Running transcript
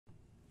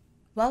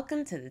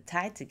Welcome to the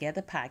Tied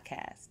Together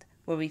podcast,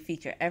 where we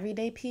feature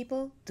everyday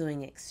people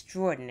doing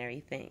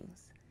extraordinary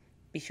things.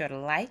 Be sure to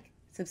like,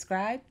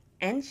 subscribe,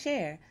 and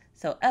share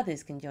so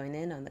others can join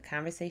in on the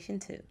conversation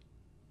too.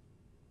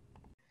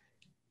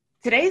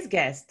 Today's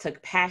guest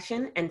took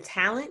passion and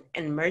talent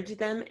and merged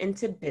them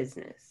into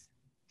business.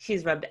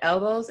 She's rubbed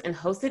elbows and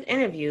hosted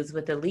interviews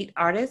with elite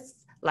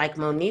artists like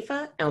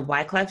Monifa and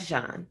Wyclef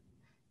Jean,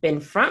 been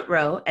front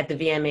row at the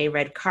VMA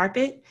red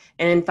carpet,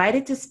 and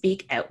invited to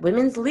speak at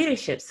women's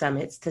leadership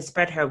summits to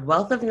spread her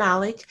wealth of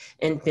knowledge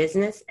in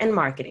business and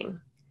marketing.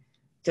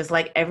 Just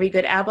like every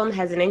good album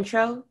has an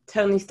intro,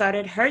 Toni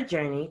started her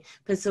journey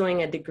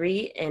pursuing a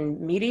degree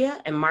in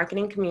media and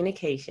marketing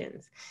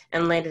communications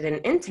and landed an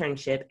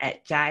internship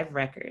at Jive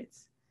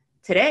Records.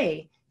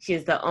 Today, she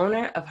is the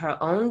owner of her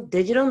own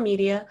digital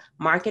media,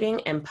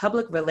 marketing, and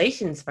public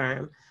relations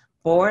firm,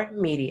 Bohr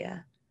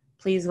Media.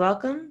 Please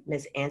welcome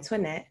Ms.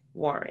 Antoinette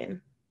Warren.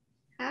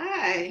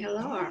 Hi,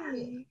 hello.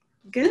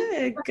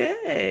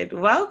 Good.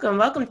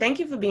 Welcome. Thank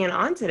you for being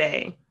on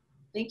today.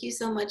 Thank you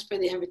so much for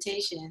the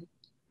invitation.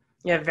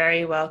 You're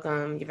very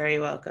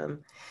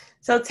welcome.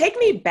 So take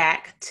me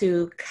back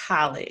to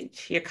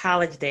college, your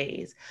college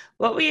days.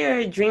 What were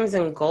your dreams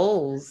and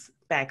goals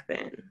back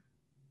then?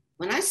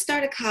 When I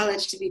started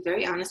college, to be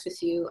very honest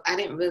with you, I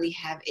didn't really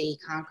have a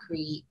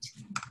concrete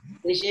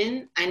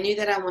vision. I knew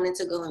that I wanted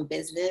to go in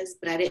business,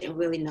 but I didn't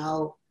really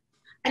know.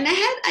 And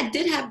I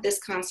did have this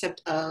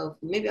concept of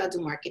maybe I'll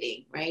do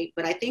marketing, right?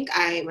 But I think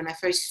when I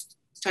first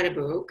started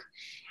Baruch,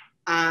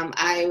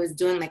 I was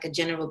doing like a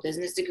general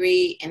business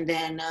degree, and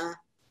then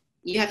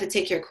you have to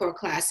take your core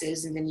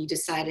classes, and then you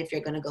decide if you're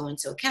going to go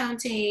into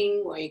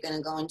accounting or you're going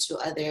to go into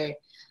other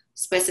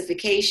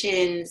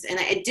specifications. And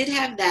I did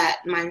have that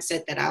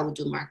mindset that I would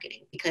do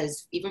marketing,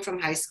 because even from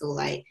high school,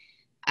 I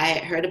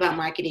heard about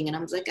marketing and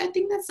I was like, I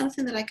think that's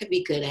something that I could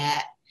be good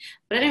at,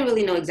 but I didn't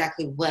really know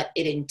exactly what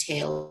it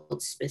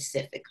entailed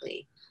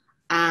specifically.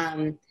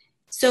 But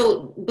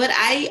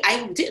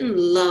I didn't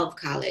love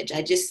college.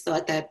 I just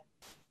thought that,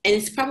 and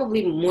it's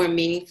probably more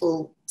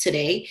meaningful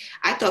today,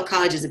 I thought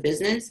college is a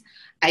business.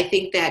 I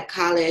think that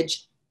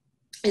college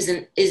is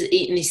an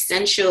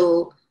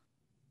essential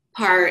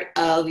part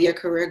of your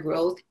career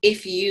growth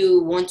if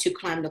you want to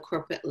climb the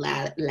corporate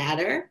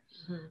ladder.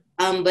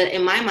 Mm-hmm. But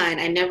in my mind,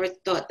 I never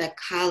thought that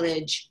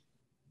college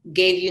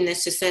gave you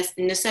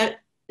necessarily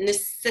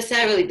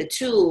the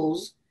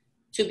tools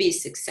to be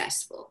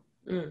successful,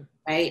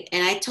 right?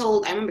 And I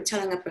remember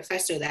telling a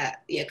professor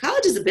that, yeah,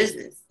 college is a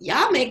business.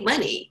 Y'all make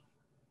money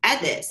at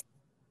this.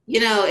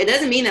 It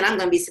doesn't mean that I'm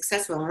going to be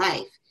successful in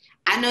life.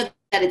 I know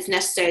that it's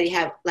necessary to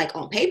have, like,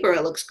 on paper,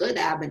 it looks good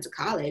that I've been to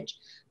college,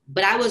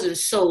 but I wasn't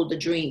sold the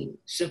dream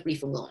simply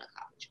from going to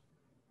college.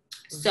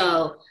 Mm-hmm.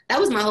 So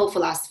that was my whole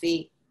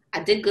philosophy.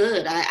 I did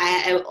good.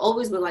 I've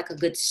always been like a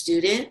good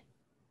student.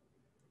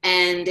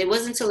 And it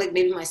wasn't until like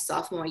maybe my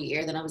sophomore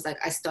year that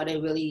I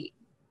started really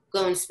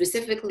going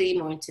specifically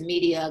more into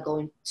media,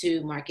 going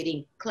to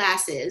marketing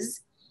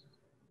classes.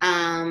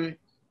 And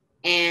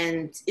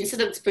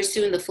instead of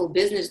pursuing the full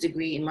business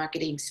degree in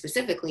marketing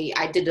specifically,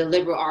 I did the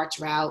liberal arts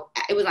route.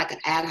 It was like an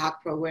ad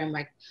hoc program,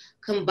 like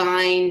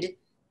combined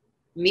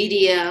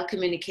media,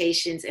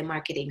 communications, and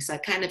marketing. So I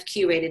kind of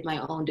curated my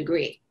own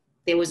degree.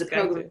 There was a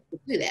program to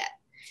do that.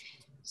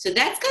 So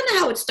that's kind of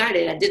how it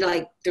started. I did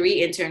like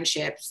 3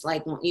 internships,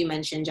 like you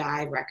mentioned,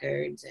 Jive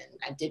Records, and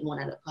I did one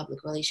at a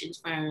public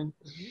relations firm.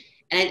 Mm-hmm.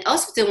 And I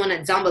also did one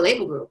at Zomba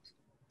Label Group.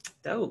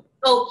 Dope.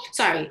 Oh,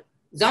 sorry.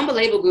 Zomba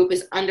Label Group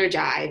is under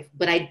Jive,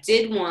 but I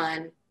did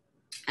one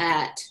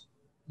at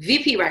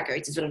VP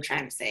Records is what I'm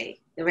trying to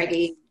say. The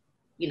reggae,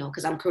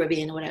 because I'm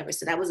Caribbean or whatever.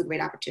 So that was a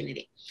great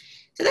opportunity.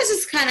 So that's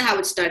just kind of how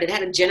it started.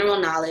 Had a general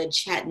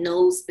knowledge, had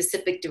no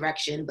specific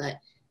direction, but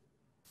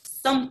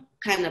some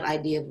kind of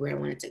idea of where I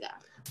wanted to go.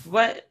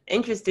 What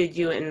interested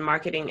you in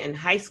marketing in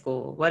high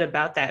school? What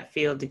about that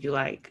field did you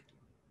like?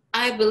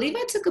 I believe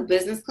I took a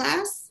business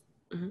class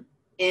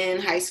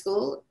in high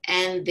school,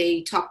 and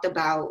they talked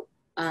about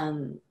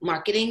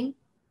marketing,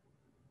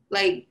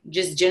 like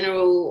just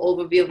general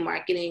overview of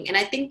marketing. And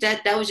I think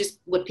that was just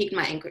what piqued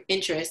my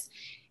interest.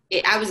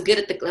 I was good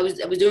at I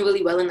was doing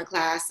really well in the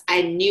class.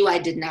 I knew I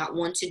did not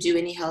want to do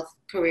any health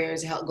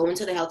careers, go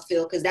into the health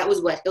field, because that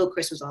was what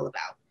Hillcrest was all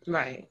about.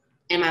 Right.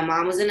 And my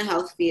mom was in the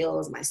health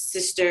field. My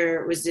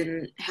sister was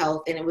in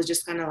health, and it was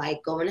just kind of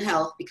like go into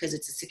health because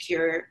it's a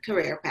secure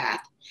career path.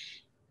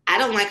 I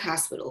don't like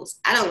hospitals.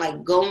 I don't like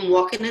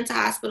walking into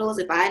hospitals.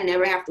 If I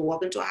never have to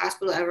walk into a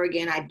hospital ever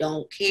again, I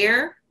don't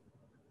care.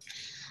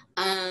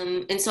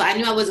 And so I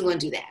knew I wasn't going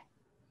to do that.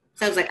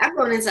 So I was like, I'm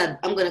going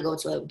to go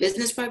to a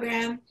business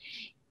program.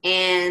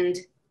 And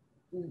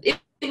it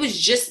was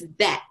just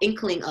that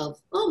inkling of,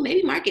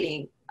 maybe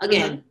marketing.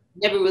 Again,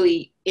 never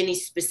really any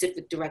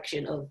specific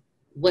direction of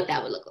what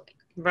that would look like.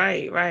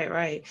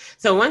 Right.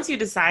 So once you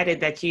decided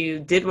that you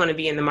did want to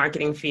be in the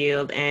marketing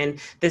field,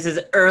 and this is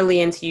early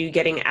into you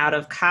getting out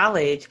of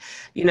college,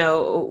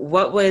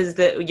 what was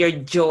your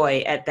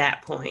joy at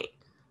that point?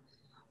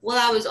 Well,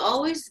 I was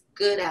always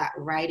good at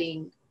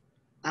writing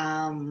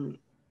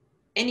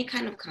any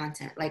kind of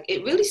content. Like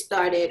it really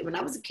started when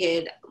I was a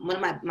kid.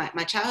 One of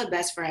my childhood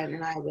best friend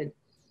and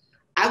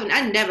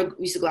I never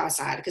used to go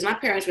outside because my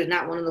parents were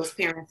not one of those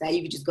parents that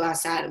you could just go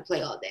outside and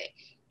play all day.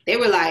 They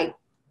were like,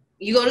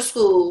 you go to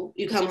school,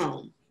 you come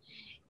home.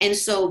 And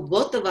so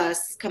both of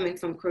us coming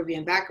from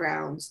Caribbean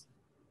backgrounds,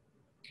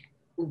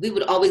 we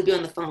would always be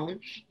on the phone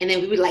and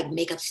then we would like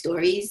make up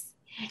stories.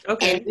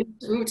 Okay. And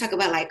we would talk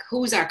about like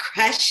who's our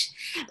crush,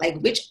 like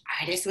which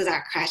artist was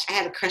our crush. I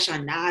had a crush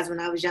on Nas when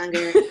I was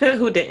younger.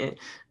 Who didn't?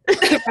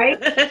 Right?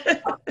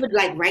 I would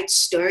like write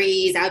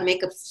stories. I would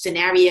make up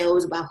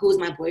scenarios about who's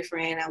my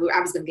boyfriend. I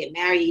was gonna get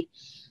married.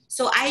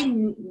 So I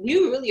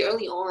knew really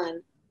early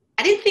on.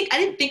 I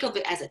didn't think of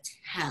it as a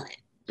talent.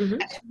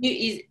 Mm-hmm. I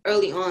knew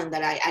early on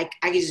that I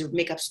could just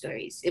make up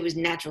stories. It was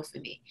natural for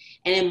me.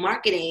 And in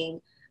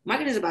marketing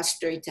is about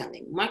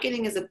storytelling.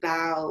 Marketing is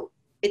about,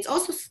 it's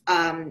also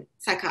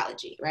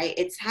psychology, right?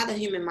 It's how the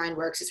human mind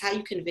works. It's how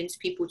you convince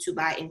people to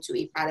buy into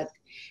a product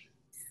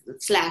 /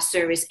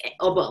 service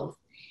or both.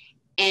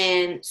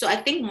 And so I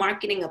think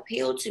marketing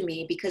appealed to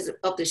me because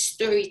of the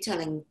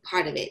storytelling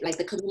part of it, like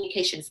the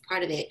communications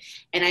part of it.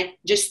 And I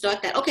just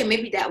thought that, okay,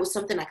 maybe that was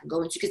something I could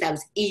go into because that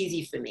was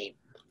easy for me.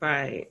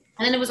 Right.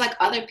 And then it was like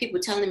other people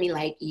telling me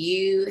like,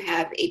 you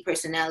have a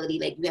personality,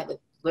 like you have a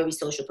very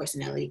social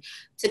personality.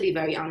 To be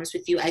very honest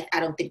with you, I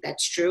don't think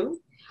that's true.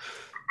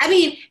 I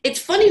mean, it's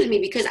funny to me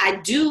because I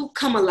do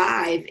come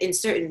alive in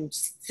certain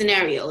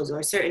scenarios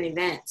or certain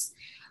events,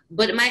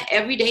 but in my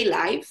everyday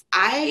life,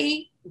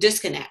 I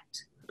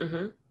disconnect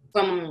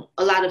from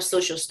a lot of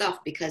social stuff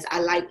because I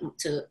like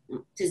to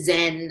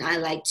zen. I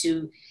like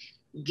to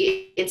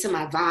get into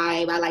my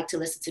vibe. I like to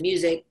listen to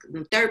music.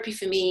 Therapy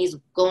for me is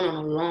going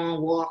on a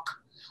long walk.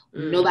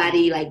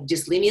 Nobody, like,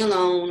 just leave me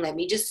alone. Let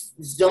me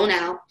just zone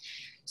out.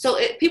 So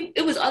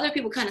it was other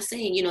people kind of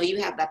saying, you know,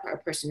 you have that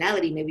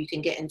personality. Maybe you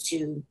can get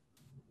into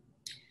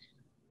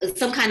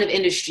some kind of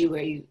industry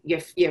where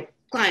you're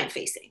client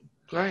facing.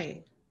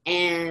 Right.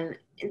 And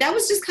that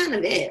was just kind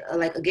of it.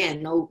 Like,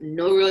 again, no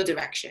real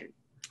direction.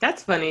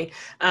 That's funny.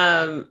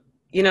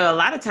 You know, a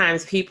lot of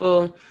times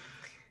people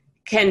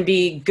can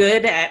be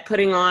good at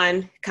putting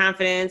on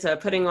confidence or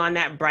putting on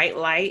that bright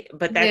light,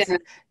 but that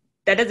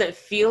doesn't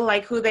feel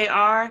like who they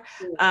are.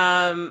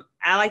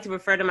 I like to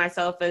refer to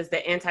myself as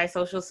the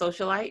antisocial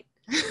socialite.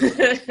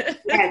 Yes,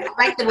 I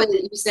like the way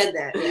that you said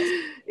that.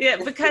 Yes. Yeah,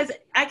 because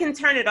I can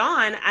turn it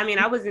on. I mean,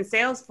 I was in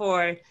sales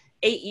for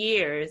 8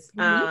 years.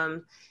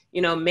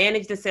 You know,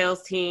 managed the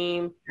sales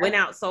team, went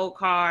out, sold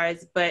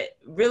cars, but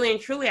really and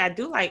truly, I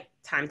do like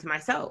time to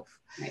myself.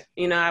 Right.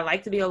 You know, I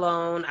like to be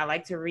alone. I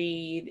like to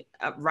read,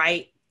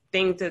 write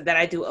things that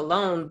I do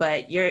alone,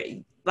 but you're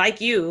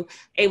like you,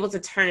 able to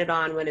turn it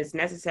on when it's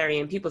necessary.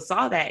 And people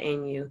saw that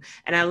in you.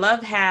 And I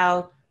love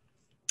how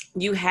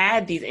you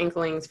had these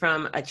inklings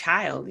from a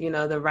child, you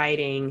know, the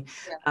writing,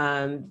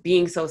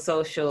 being so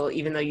social,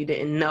 even though you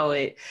didn't know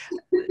it,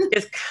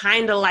 just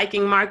kind of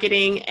liking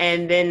marketing,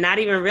 and then not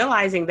even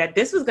realizing that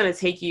this was going to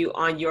take you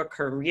on your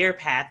career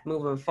path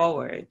moving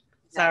forward.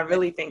 So I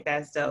really think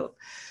that's dope.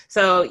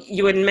 So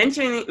you were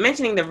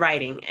mentioning the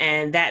writing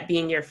and that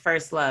being your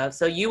first love.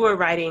 So you were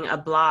writing a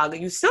blog.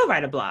 You still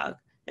write a blog.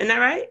 Isn't that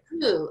right?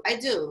 I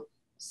do.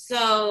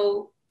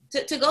 So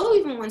to go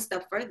even one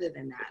step further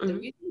than that, the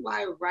reason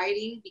why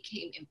writing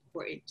became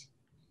important,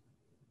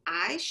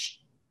 as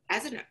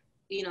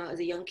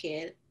a young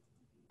kid,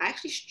 I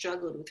actually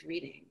struggled with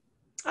reading.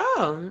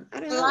 Oh, I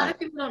didn't know. A lot of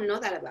people don't know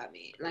that about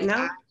me. Like,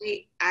 no?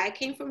 I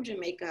came from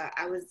Jamaica.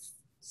 I was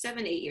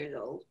 7, 8 years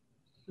old.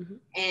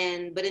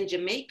 But in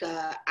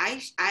Jamaica,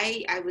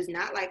 I was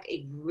not like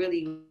a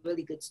really,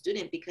 really good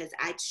student because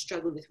I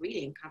struggled with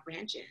reading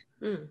comprehension.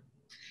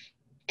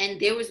 And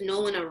there was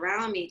no one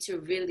around me to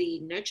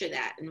really nurture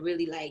that and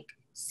really like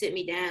sit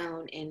me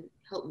down and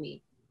help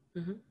me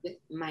with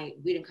my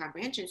reading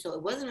comprehension. So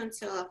it wasn't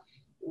until,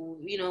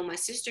 you know, my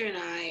sister and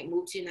I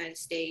moved to the United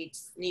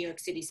States, New York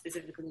City,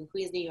 specifically in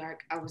Queens, New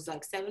York. I was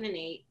like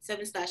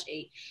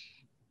 7/8.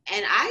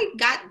 And I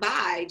got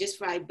by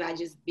by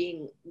just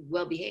being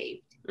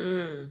well-behaved.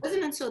 It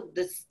wasn't until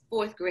the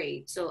 4th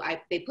grade. So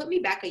they put me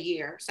back a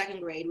year,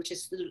 2nd grade, which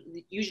is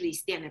usually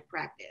standard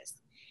practice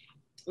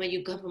when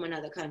you come from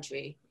another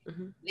country.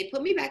 They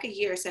put me back a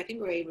year, 2nd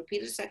grade,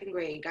 repeated 2nd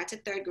grade, got to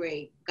 3rd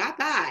grade, got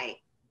by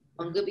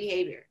on good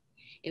behavior.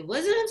 It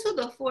wasn't until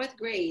the 4th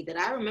grade that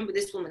I remember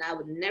this woman. I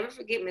would never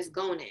forget Miss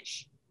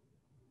Gonish.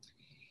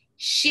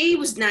 She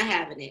was not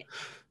having it.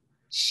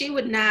 She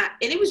would not,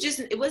 and it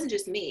wasn't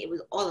just me, it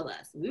was all of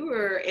us. We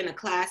were in a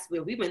class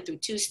where we went through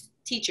 2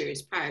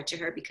 teachers prior to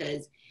her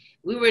because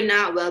we were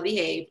not well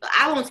behaved.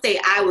 I won't say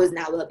I was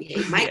not well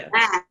behaved. My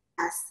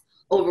class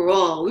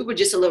overall, we were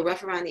just a little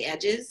rough around the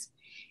edges.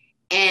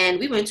 And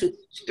we went through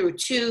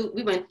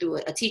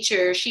a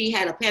teacher. She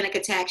had a panic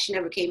attack. She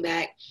never came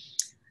back.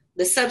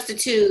 The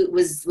substitute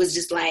was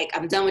just like,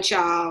 I'm done with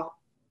y'all.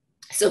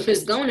 So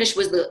Ms. Gonish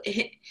was the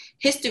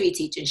history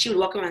teacher, and she would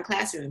walk around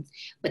classrooms,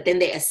 but then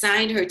they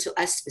assigned her to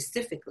us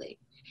specifically.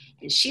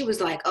 And she was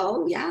like,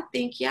 oh, y'all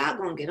think y'all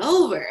gonna get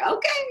over,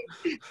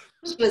 okay?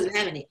 She wasn't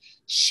having it.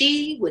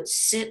 She would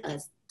sit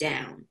us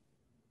down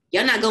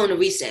Y'all not going to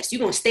recess. You're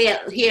going to stay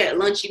here at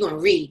lunch. You're going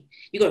to read.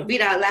 You're going to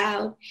read out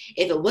loud.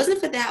 If it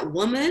wasn't for that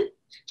woman,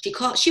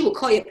 she would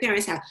call your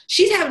parents' house.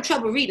 She's having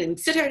trouble reading.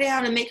 Sit her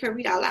down and make her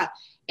read out loud.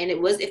 And if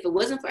it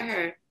wasn't for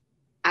her,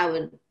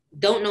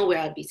 don't know where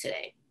I'd be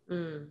today.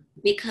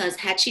 Because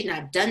had she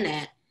not done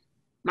that,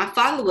 my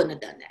father wouldn't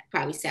have done that.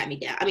 Probably sat me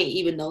down. I mean,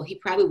 even though he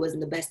probably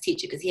wasn't the best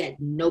teacher because he had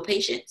no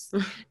patience.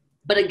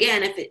 But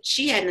again,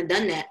 she hadn't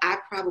done that, I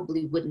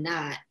probably would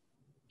not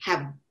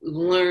have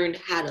learned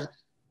how to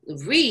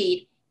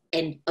read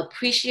and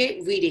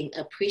appreciate reading,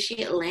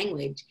 appreciate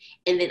language,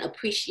 and then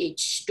appreciate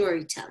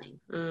storytelling.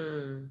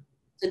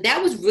 So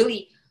that was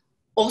really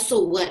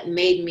also what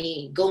made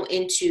me go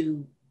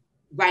into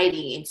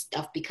writing and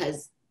stuff,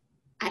 because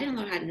I didn't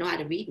know how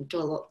to read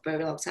until a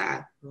very long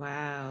time.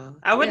 Wow.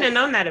 I wouldn't have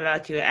known that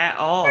about you at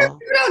all. You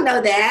don't know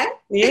that.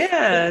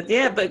 Yeah.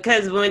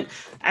 Because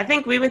I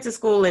think we went to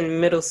school in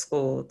middle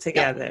school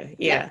together. Yep.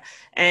 Yeah.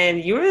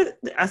 And you were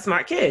a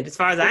smart kid, as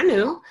far as I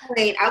knew.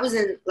 I was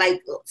in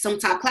like some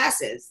top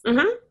classes.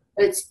 But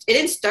it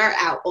didn't start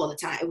out all the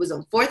time. It was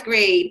in fourth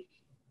grade.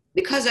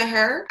 Because of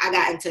her, I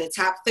got into the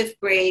top fifth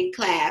grade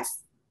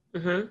class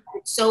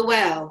so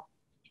well.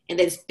 And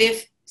then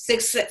fifth,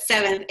 sixth,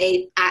 seventh,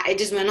 eighth, it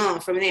just went on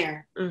from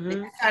there.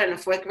 I started in the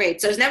fourth grade.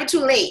 So it's never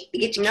too late to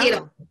get your kid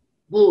on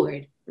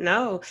board.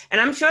 No. And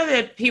I'm sure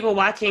that people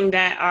watching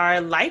that are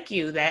like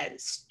you,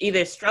 that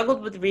either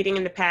struggled with reading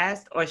in the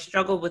past or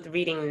struggled with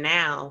reading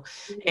now.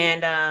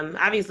 And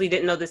obviously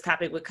didn't know this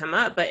topic would come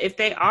up. But if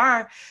they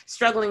are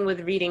struggling with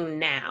reading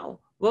now,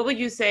 what would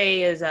you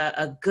say is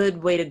a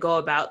good way to go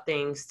about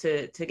things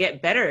to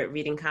get better at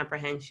reading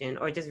comprehension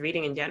or just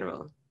reading in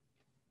general?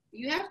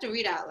 You have to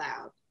read out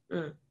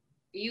loud.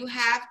 You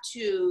have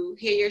to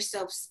hear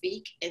yourself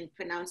speak and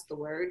pronounce the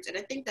words. And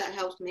I think that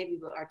helps maybe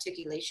with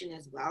articulation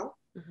as well.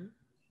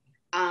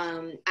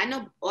 I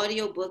know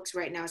audiobooks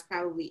right now is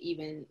probably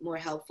even more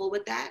helpful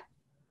with that.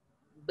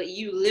 But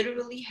you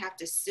literally have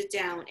to sit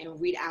down and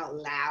read out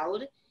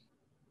loud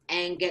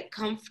and get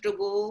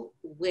comfortable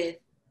with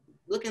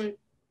looking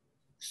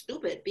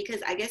stupid.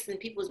 Because I guess in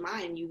people's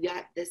mind, you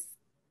got this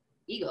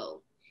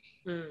ego.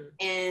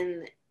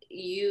 And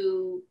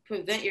you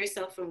prevent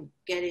yourself from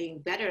getting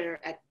better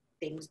at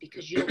things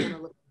because you don't want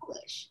to look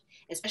foolish,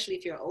 especially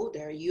if you're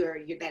older. You're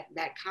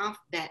that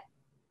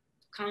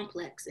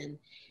complex, and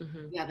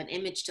you have an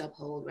image to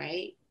uphold,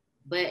 right?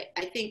 But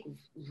I think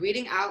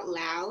reading out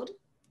loud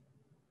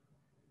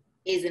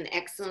is an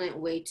excellent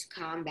way to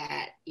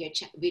combat your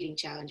reading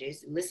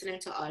challenges. Listening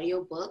to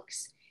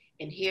audiobooks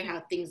and hear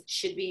how things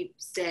should be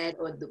said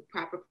or the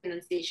proper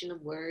pronunciation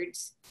of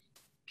words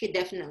could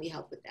definitely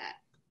help with that.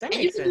 And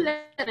you can do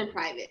that in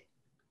private.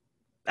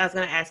 I was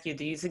going to ask you,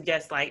 do you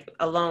suggest like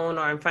alone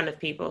or in front of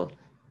people?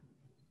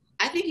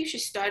 I think you should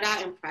start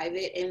out in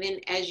private, and then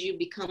as you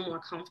become more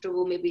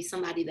comfortable, maybe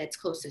somebody that's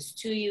closest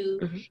to you,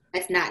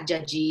 that's not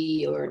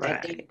judgy or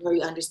that they're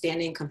very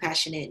understanding,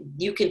 compassionate,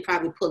 you can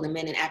probably pull them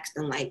in and ask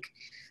them like,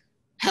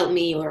 help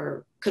me,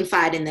 or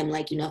confide in them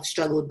like, I've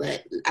struggled,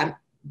 but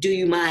do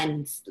you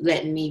mind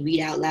letting me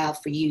read out loud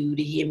for you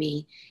to hear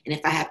me? And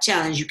if I have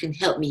challenge, you can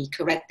help me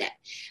correct that.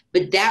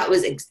 But that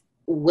was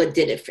what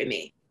did it for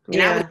me.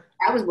 And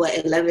I was what,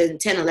 11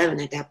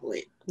 at that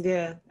point.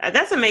 Yeah,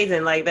 that's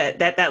amazing. Like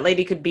that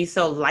lady could be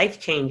so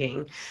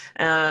life-changing.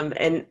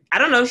 And I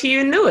don't know if she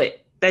even knew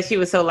it, that she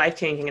was so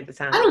life-changing at the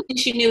time. I don't think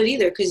she knew it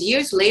either, because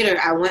years later,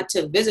 I went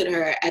to visit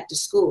her at the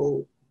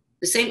school,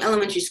 the same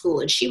elementary school,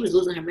 and she was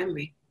losing her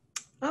memory.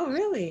 Oh,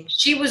 really?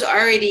 She was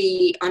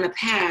already on a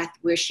path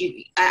where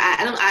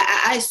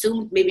I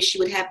assumed maybe she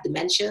would have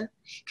dementia,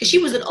 because she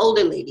was an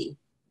older lady.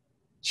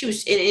 She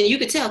was, and you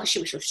could tell because she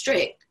was so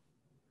strict,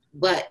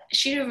 but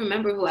she didn't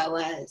remember who I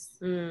was.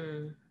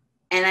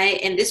 And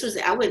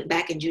I went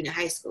back in junior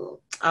high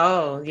school.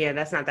 Oh, yeah,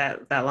 that's not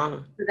that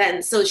long.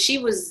 So she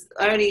was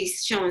already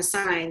showing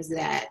signs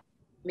that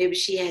maybe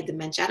she had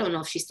dementia. I don't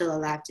know if she's still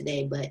alive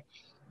today, but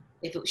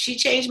she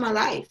changed my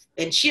life,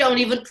 and she don't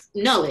even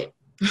know it.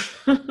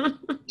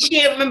 She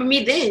didn't remember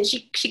me then.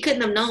 She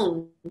couldn't have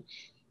known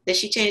that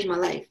she changed my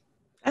life.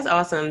 That's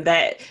awesome.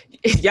 That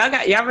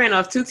y'all ran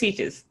off two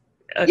teachers.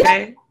 Okay.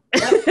 Yeah. Yep.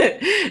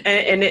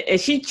 and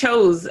she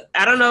chose,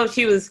 I don't know if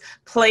she was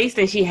placed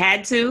and she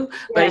had to,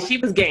 but she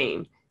was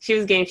game. She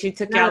was game. She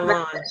took y'all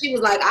on. She was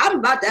like, I'm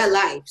about that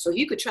life, so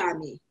you could try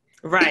me.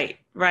 Right.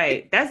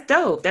 That's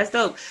dope.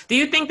 Do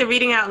you think the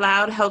reading out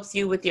loud helps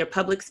you with your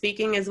public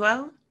speaking as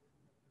well?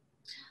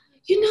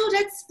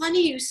 That's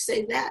funny you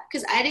say that,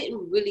 because I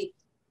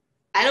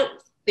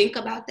don't think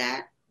about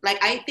that. Like,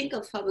 I think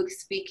of public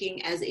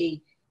speaking as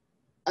a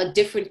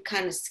different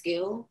kind of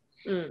skill.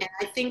 And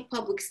I think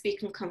public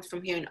speaking comes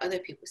from hearing other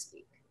people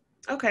speak.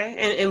 Okay.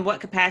 And in what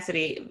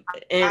capacity?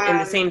 In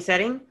the same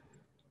setting?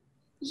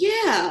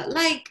 Yeah.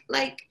 Like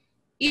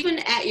even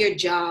at your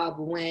job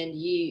when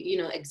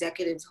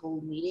executives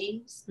hold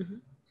meetings,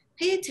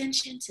 pay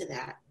attention to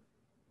that.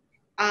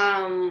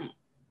 And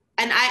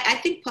I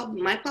think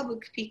my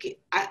public speaking,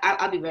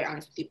 I'll be very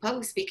honest with you,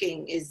 public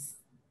speaking is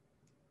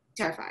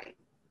terrifying.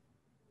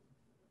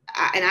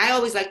 and I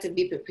always like to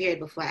be prepared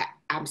before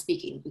I'm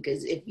speaking,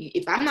 because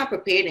if I'm not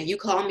prepared and you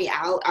call me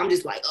out, I'm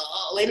just like,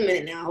 oh, wait a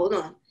minute now, hold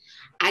on.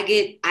 I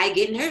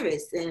get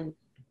nervous, and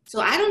so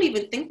I don't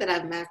even think that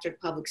I've mastered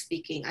public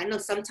speaking. I know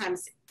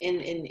sometimes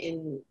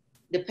in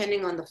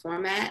depending on the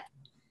format,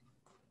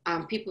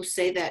 people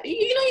say that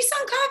you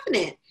sound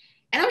confident,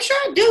 and I'm sure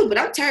I do, but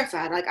I'm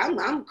terrified. Like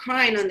I'm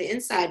crying on the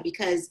inside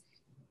because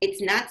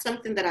it's not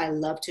something that I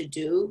love to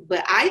do.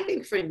 But I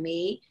think for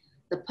me,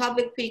 the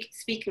public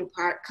speaking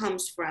part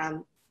comes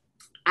from,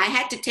 I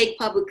had to take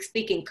public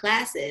speaking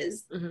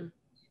classes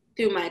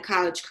through my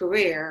college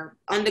career,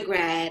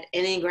 undergrad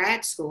and in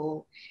grad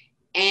school.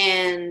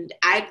 And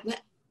I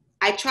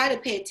try to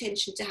pay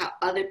attention to how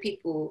other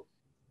people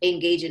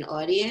engage an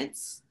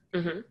audience.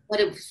 But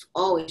it was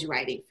always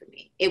writing for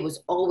me. It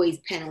was always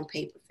pen on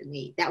paper for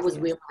me. That was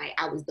where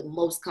I was the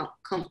most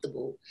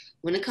comfortable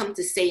when it comes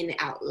to saying it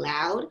out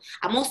loud.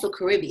 I'm also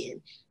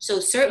Caribbean, so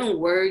certain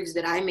words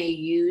that I may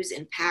use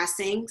in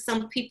passing,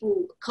 some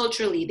people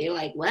culturally, they're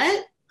like,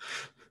 what?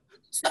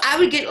 So I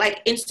would get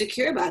like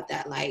insecure about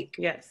that. Like,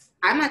 yes,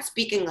 I'm not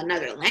speaking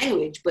another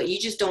language, but you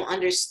just don't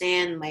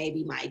understand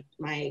maybe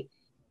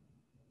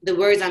the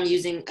words I'm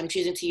choosing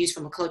to use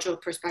from a cultural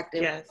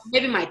perspective. Yes.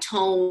 Maybe my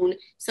tone,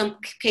 some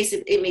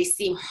cases it may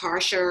seem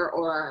harsher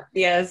or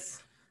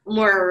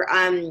more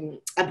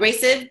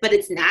abrasive, but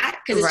it's not,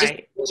 because it's just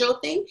a cultural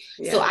thing.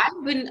 Yeah. So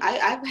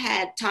I've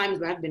had times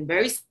where I've been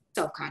very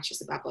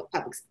self-conscious about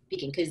public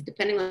speaking, because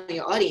depending on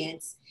your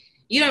audience,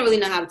 you don't really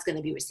know how it's going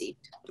to be received.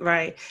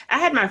 Right. I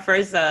had my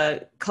first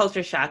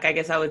culture shock, I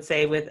guess I would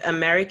say, with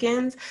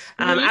Americans.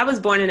 I was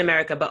born in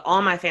America, but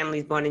all my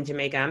family's born in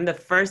Jamaica. I'm the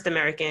first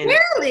American.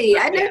 Really?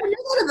 I never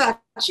knew that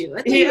about you.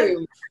 I think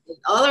you were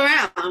all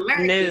around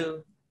American.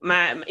 No,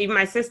 even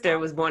my sister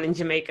was born in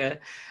Jamaica.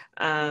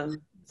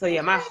 So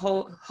yeah, my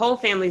whole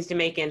family's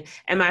Jamaican.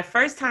 And my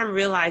first time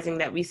realizing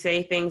that we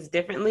say things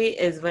differently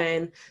is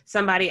when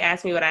somebody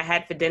asked me what I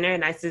had for dinner,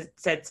 and I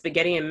said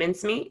spaghetti and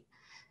mincemeat.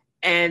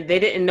 And they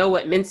didn't know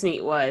what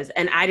mincemeat was,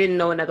 and I didn't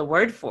know another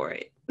word for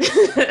it.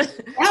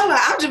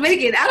 I'm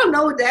Jamaican. I don't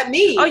know what that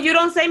means. Oh, you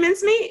don't say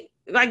mincemeat?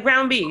 Like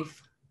ground beef?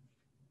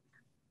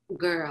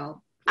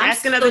 Girl.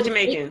 Ask another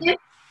Jamaican.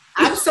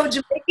 I'm so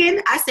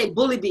Jamaican, I say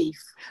bully beef.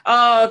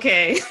 Oh,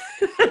 okay.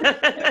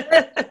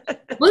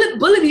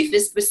 bully beef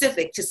is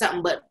specific to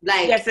something, but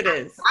like, yes, it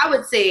is. I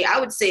would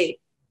say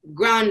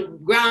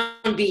ground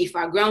beef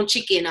or ground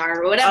chicken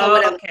or whatever. Oh,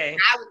 whatever. Okay.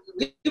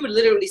 We would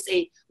literally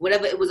say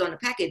whatever it was on the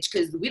package,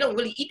 because we don't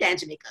really eat that in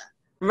Jamaica.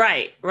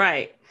 Right.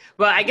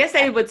 Well, I guess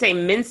they would say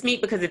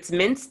mincemeat because it's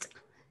minced.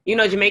 You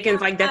know,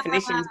 Jamaicans like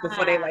definitions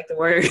before they like the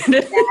word.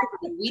 Exactly.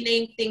 We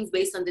name things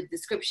based on the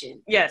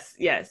description. Yes.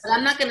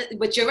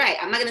 But you're right.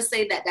 I'm not gonna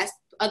say that. That's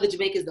other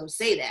Jamaicans don't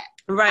say that.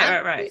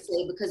 Right.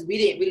 Say, because we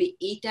didn't really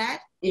eat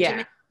that. Yeah.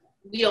 Jamaica.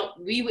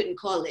 We wouldn't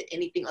call it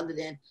anything other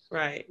than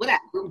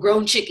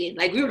grown chicken.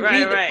 Like we would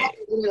read the package,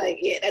 we were like,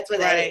 yeah, that's what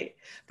that is.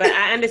 But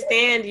I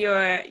understand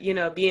your,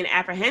 being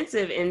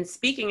apprehensive in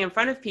speaking in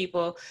front of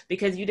people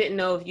because you didn't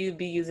know if you'd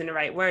be using the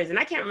right words. And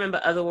I can't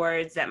remember other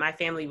words that my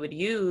family would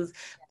use,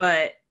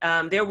 but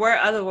there were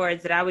other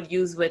words that I would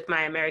use with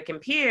my American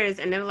peers,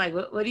 and they were like,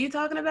 what are you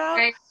talking about?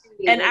 Right.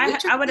 And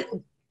I would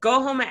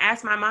go home and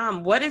ask my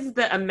mom, what is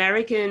the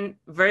American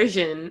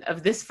version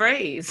of this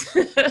phrase?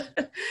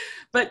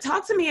 But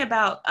talk to me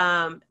about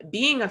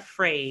being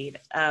afraid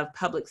of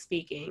public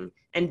speaking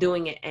and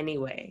doing it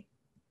anyway.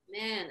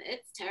 Man,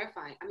 it's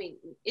terrifying. I mean,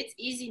 it's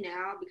easy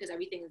now because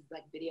everything is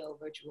like video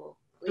virtual.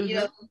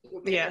 People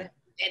edit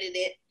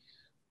it.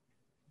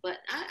 But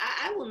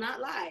I will not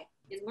lie.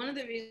 It's one of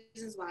the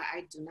reasons why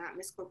I do not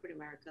miss corporate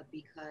America,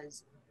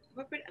 because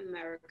corporate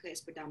America is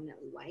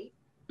predominantly white.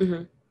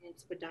 And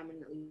it's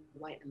predominantly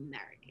white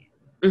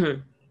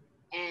American.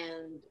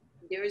 And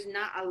there is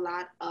not a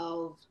lot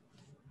of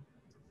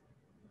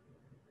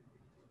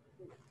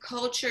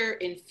culture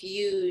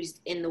infused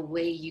in the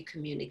way you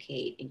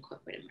communicate in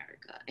corporate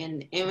America.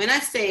 And when I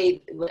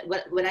say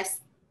when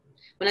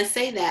I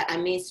say that, I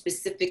mean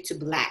specific to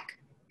Black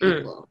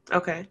people.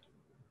 Okay.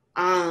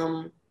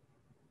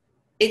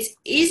 It's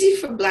easy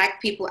for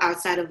Black people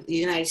outside of the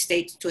United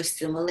States to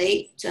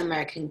assimilate to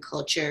American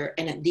culture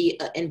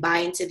and buy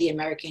into the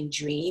American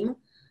dream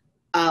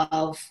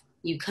of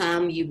you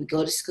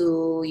go to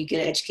school, you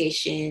get an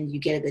education, you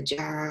get a good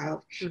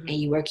job, and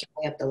you work your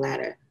way up the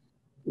ladder.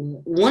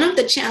 One of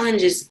the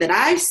challenges that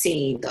I've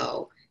seen,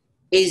 though,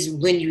 is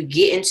when you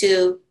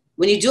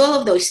do all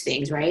of those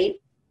things,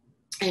 right,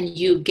 and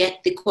you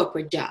get the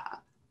corporate job,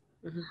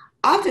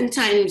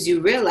 oftentimes you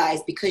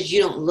realize, because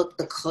you don't look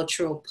the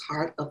cultural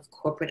part of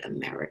corporate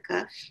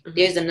America,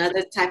 there's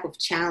another type of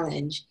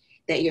challenge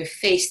that you're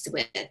faced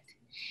with.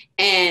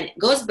 And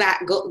going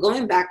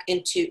back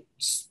into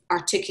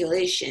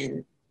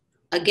articulation,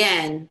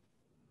 again,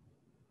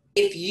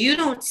 if you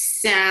don't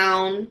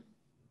sound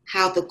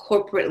how the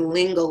corporate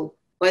lingo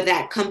or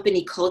that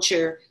company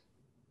culture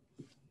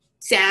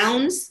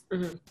sounds,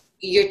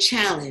 you're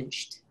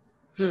challenged.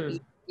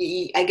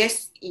 I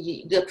guess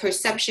the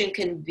perception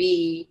can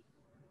be,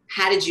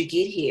 how did you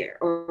get here,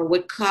 or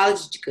what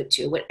college did you go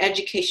to, what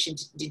education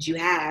did you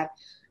have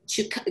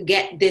to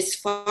get this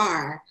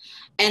far?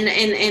 And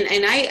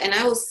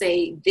I will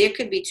say there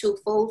could be two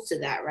folds to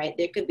that, right?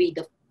 There could be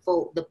the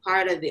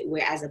part of it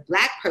where, as a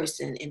Black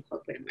person in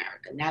corporate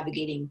America,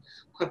 navigating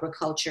corporate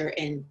culture,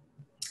 and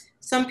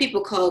some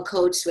people call it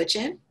code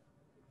switching.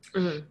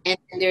 Mm-hmm. And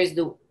there's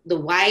the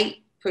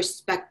white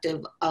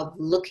perspective of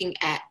looking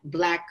at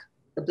the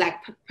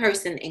Black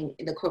person in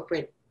the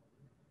corporate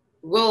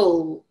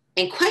role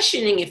and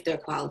questioning if they're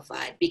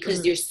qualified, because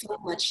mm-hmm. there's so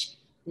much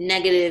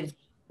negative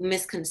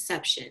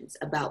misconceptions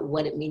about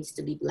what it means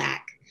to be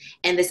Black,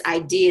 and this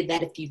idea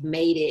that if you've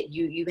made it,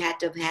 you had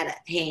to have had a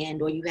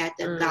hand, or you had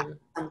to have gotten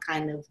some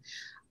kind of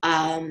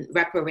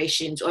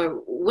reparations,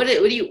 or what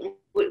do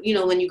you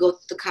know, when you go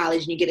to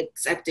college and you get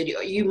accepted,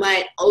 or you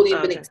might only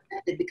have been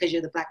accepted because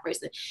you're the Black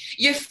person.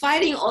 You're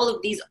fighting all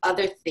of these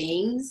other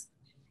things,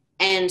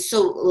 and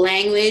so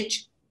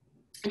language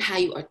and how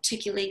you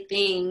articulate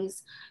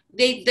things,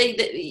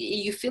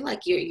 you feel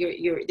like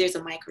you're there's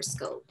a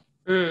microscope.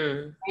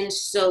 And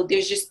so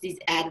there's just these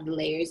added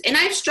layers, and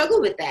I've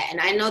struggled with that,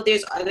 and I know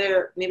there's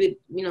other, maybe,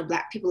 you know,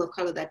 Black people of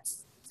color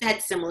that's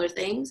had similar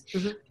things.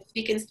 Mm-hmm.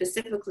 Speaking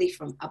specifically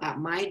about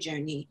my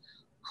journey,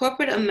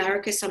 corporate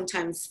America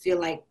sometimes feel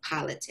like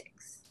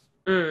politics,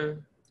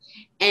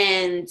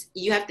 and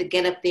you have to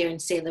get up there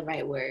and say the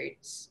right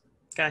words.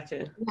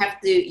 Gotcha.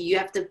 You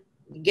have to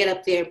get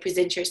up there,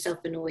 present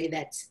yourself in a way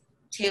that's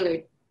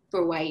tailored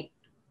for white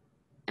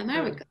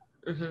America.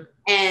 Mm-hmm.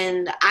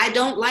 And I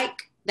don't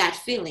like that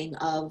feeling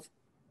of,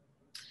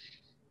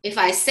 if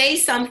I say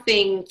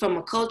something from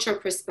a cultural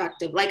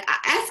perspective, like,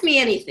 ask me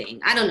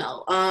anything, I don't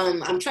know.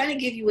 I'm trying to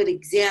give you an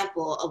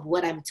example of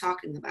what I'm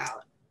talking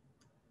about.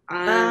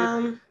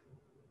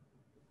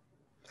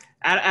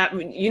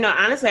 You know,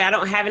 honestly, I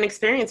don't have an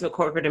experience with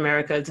corporate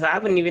America, so I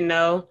wouldn't even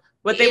know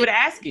what they would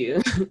ask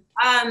you.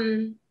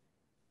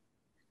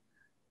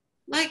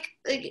 Like,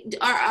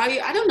 are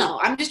you? I don't know.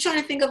 I'm just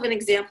trying to think of an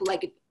example.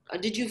 Like,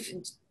 did you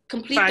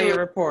complete the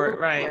report,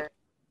 right?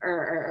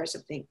 Or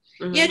something.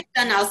 Mm-hmm. Yeah,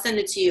 done. I'll send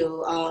it to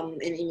you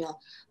in email.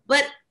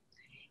 But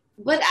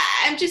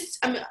I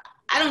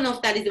don't know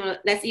if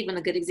that's even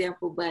a good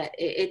example. But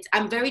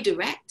I'm very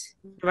direct.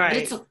 Right.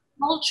 But it's a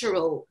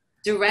cultural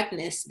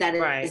directness that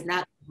is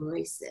not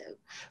abrasive.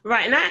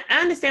 Right, and I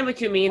understand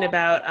what you mean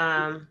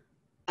about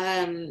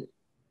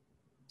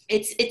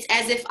It's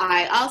as if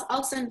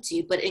I'll send it to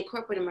you, but in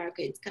corporate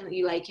America, it's kind of,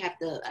 you like have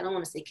to, I don't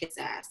want to say kiss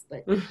ass,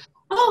 but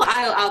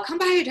I'll come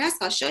by your desk,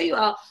 I'll show you,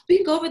 we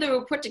can go over the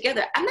report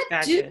together. I'm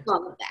not doing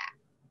all of that.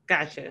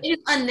 Gotcha. It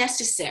is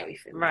unnecessary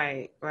for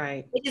me.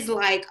 Right. It is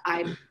like,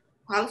 I'm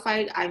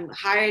qualified, I'm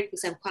hired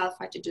because I'm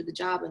qualified to do the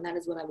job, and that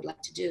is what I would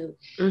like to do.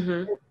 Mm-hmm.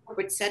 In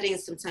corporate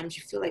settings, sometimes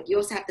you feel like you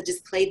also have to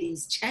just play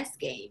these chess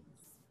games.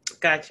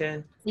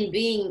 Gotcha. And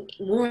being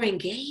more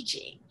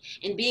engaging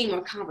and being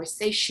more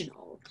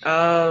conversational.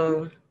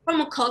 Oh.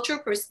 From a cultural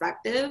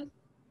perspective,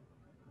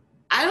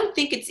 I don't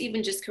think it's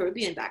even just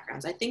Caribbean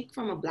backgrounds. I think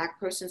from a Black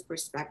person's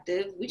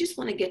perspective, we just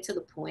want to get to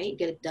the point,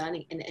 get it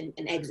done, and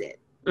exit.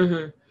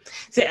 Mm-hmm.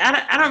 See,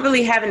 I don't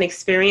really have an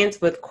experience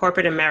with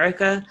corporate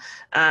America.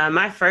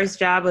 My first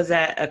job was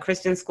at a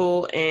Christian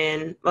school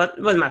it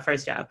wasn't my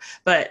first job,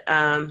 but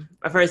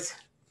my first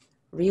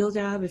real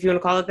job, if you want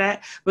to call it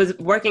that, was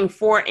working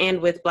for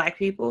and with Black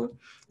people.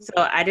 So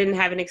I didn't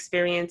have an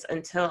experience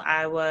until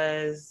I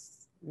was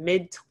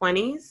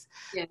mid-20s,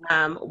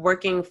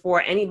 working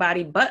for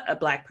anybody but a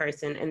Black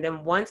person. And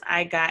then once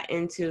I got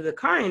into the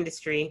car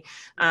industry,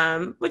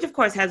 which of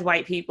course has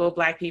white people,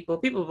 Black people,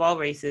 people of all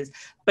races,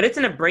 but it's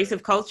an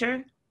abrasive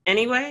culture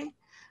anyway.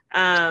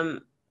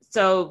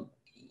 So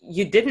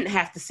you didn't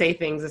have to say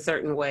things a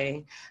certain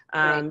way.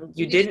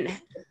 You didn't.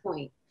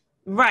 Point.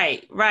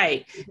 Right.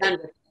 Right.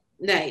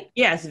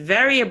 Yes,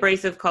 very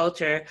abrasive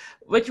culture,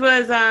 which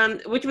was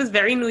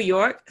very New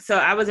York. So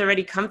I was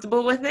already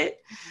comfortable with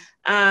it.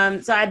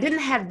 So I didn't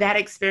have that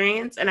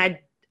experience, and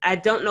I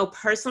don't know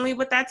personally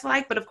what that's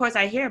like, but of course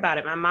I hear about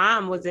it. My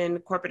mom was in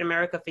corporate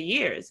America for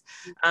years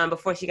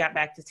before she got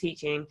back to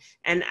teaching.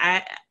 And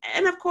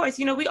of course,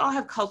 you know, we all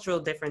have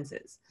cultural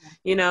differences.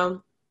 You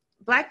know,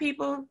 Black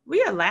people,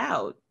 we are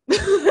loud.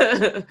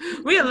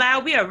 We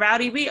are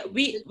rowdy.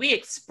 We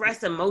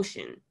express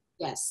emotion.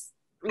 Yes.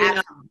 You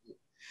know?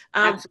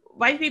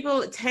 White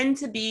people tend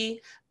to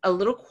be a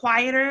little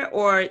quieter,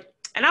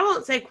 and I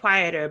won't say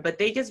quieter, but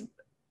they just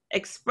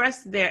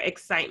express their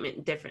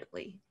excitement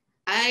differently.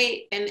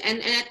 And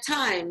at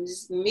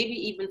times, maybe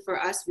even for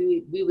us,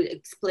 we would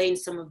explain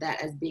some of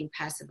that as being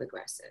passive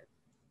aggressive.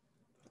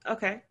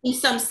 Okay. In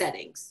some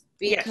settings.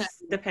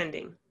 Yes,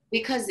 depending.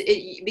 Because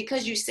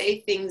you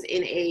say things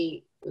in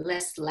a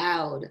less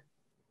loud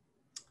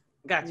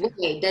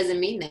way doesn't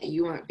mean that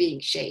you aren't being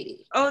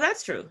shady. Oh,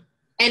 that's true.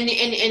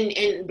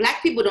 And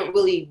Black people don't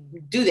really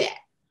do that.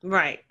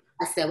 Right.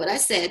 I said what I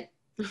said,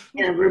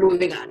 and we're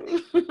moving on.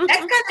 That's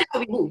kind of how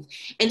we move.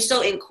 And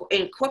so in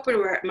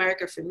corporate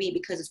America, for me,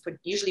 because it's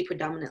usually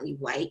predominantly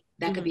white,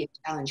 that could be a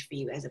challenge for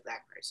you as a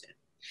Black person.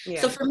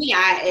 So for me,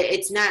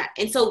 it's not.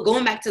 And so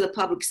going back to the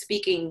public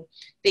speaking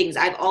things,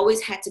 I've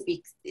always had to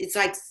be, it's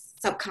like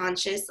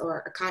subconscious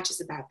or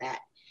conscious about that.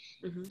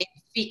 Mm-hmm.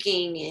 And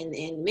speaking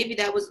and maybe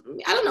that was,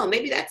 I don't know,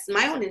 maybe that's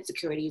my own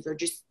insecurities or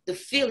just the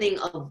feeling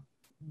of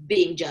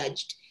being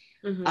judged.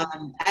 Mm-hmm.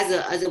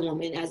 As a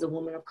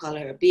woman of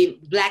color, being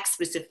Black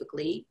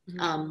specifically,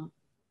 Mm-hmm.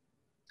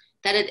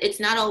 that it's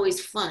not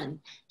always fun.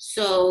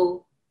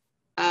 So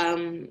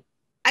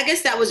I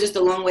guess that was just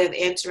a long way of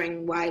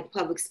answering why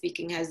public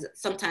speaking has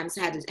sometimes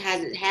had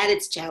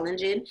its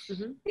challenges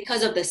Mm-hmm.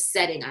 because of the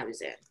setting I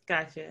was in.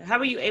 Gotcha. How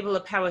were you able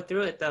to power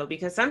through it though?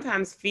 Because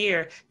sometimes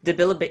fear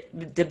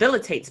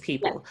debilitates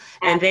people,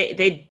 Yeah, and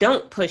they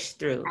don't push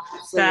through.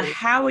 So absolutely.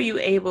 how are you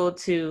able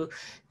to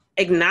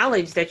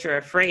acknowledge that you're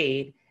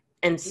afraid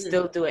and Mm.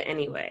 still do it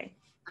anyway?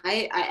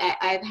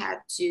 I've had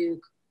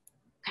to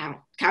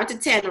count to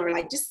 10 or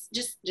like just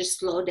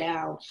slow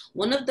down.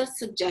 One of the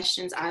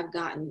suggestions I've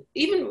gotten,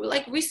 even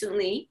like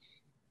recently,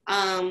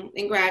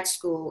 in grad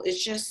school,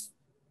 is just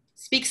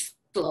speak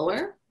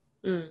slower.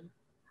 Mm.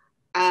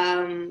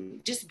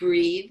 Just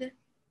breathe,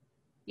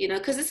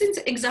 because it's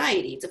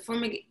anxiety. It's a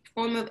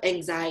form of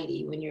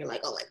anxiety when you're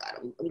like, oh my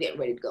God, I'm getting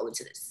ready to go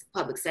into this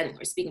public setting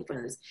or speak in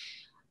front of this.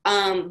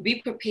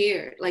 Be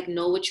prepared, like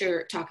know what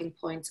your talking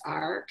points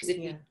are, because if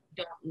you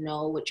don't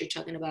know what you're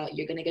talking about,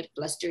 you're gonna get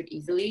flustered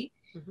easily.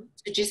 Mm-hmm.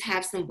 So just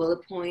have some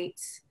bullet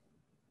points,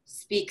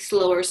 speak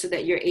slower so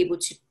that you're able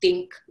to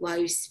think while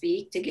you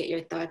speak to get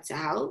your thoughts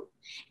out.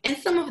 And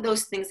some of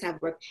those things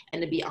have worked.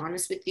 And to be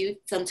honest with you,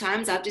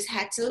 sometimes I've just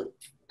had to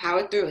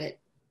power through it.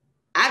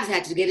 I've just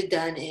had to get it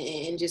done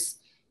and just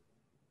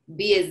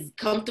be as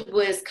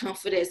comfortable, as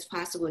confident as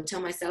possible, and tell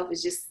myself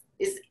it's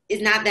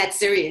not that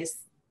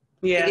serious.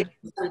 Yeah.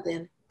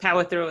 Something.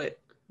 Power through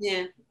it.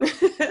 Yeah.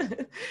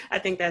 I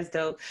think that's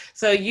dope.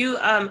 So you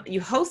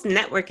host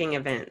networking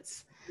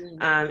events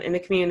in the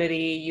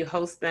community. You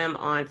host them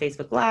on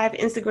Facebook Live,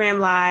 Instagram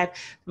Live,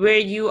 where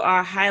you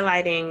are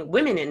highlighting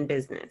women in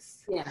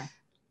business. Yeah.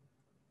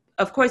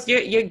 Of course,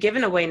 you're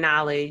giving away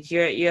knowledge.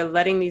 You're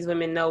letting these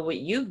women know what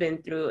you've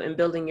been through and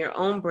building your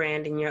own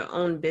brand and your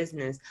own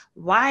business.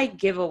 Why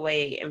give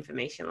away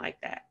information like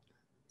that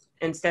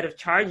instead of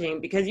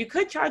charging? Because you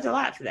could charge a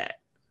lot for that.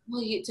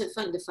 Well,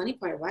 the funny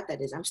part about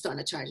that is I'm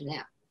starting to charge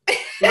now.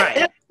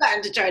 Right. I'm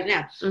starting to charge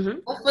now. Mm-hmm.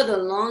 But for the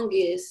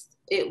longest,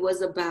 it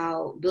was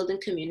about building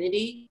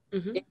community.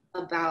 Mm-hmm.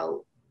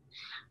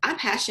 I'm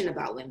passionate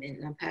about women,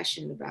 and I'm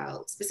passionate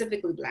about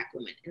specifically Black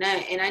women.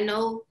 And I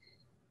know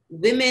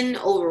women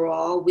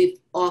overall, we've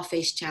all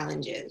faced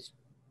challenges.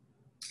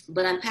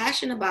 But I'm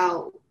passionate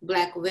about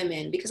Black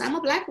women because I'm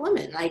a Black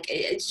woman. Like,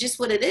 it's just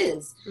what it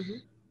is.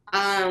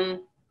 Mm-hmm.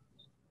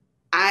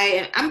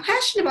 I'm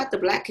passionate about the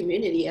Black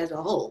community as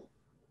a whole.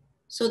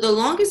 So the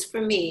longest for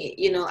me,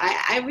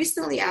 I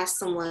recently asked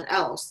someone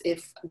else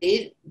if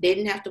they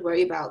didn't have to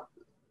worry about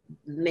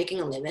making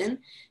a living,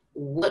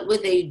 what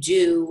would they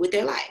do with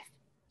their life?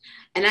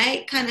 And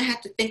I kind of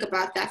had to think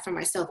about that for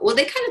myself. Well,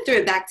 they kind of threw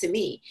it back to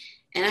me.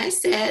 And I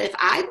said, if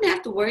I didn't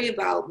have to worry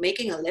about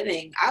making a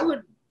living, I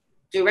would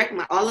direct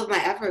all of my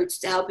efforts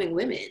to helping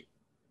women.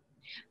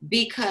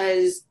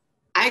 Because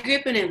I grew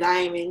up in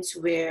environments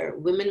where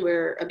women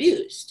were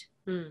abused.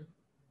 Mm.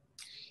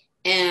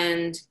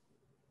 And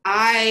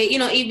I,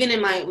 even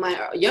in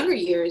my younger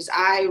years,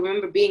 I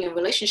remember being in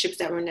relationships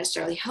that weren't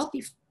necessarily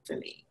healthy for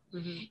me.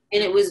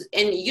 Mm-hmm.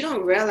 And you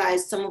don't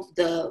realize some of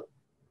the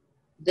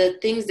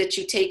things that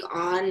you take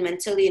on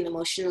mentally and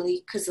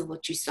emotionally because of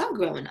what you saw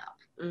growing up.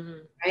 Mm-hmm.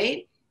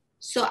 Right?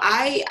 So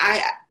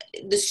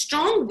the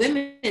strong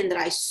women that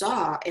I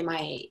saw in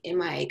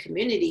my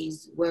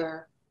communities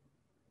were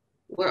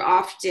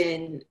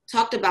often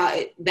talked about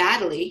it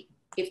badly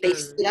if they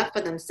stood up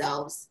for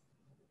themselves.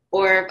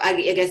 Or I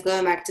guess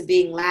going back to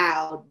being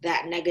loud,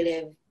 that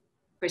negative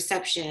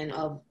perception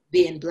of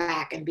being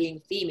Black and being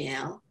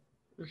female.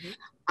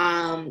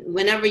 Mm-hmm.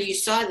 Whenever you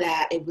saw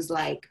that, it was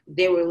like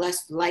they were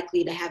less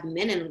likely to have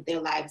men in their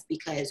lives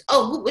because,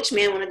 which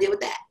man want to deal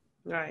with that?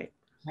 Right.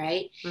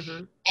 Right.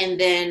 Mm-hmm. And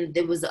then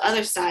there was the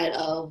other side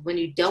of when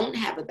you don't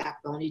have a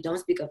backbone, you don't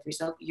speak up for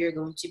yourself, you're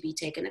going to be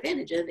taken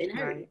advantage of and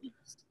hurt. Right.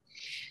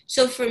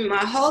 So for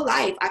my whole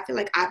life, I feel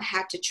like I've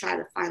had to try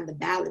to find the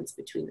balance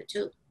between the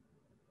two.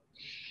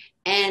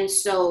 And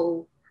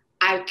so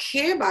I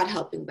care about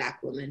helping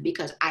Black women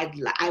because I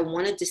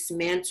want to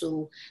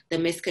dismantle the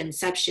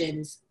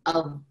misconceptions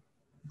of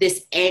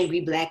this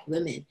angry Black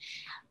women.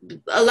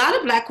 A lot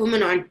of Black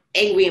women aren't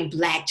angry and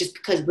Black just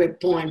because we're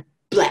born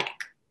Black.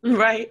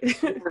 Right.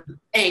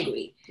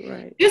 Angry.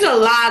 Right. There's a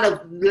lot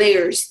of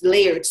layered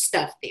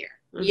stuff there.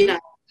 Mm-hmm.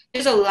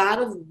 There's a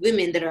lot of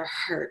women that are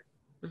hurt,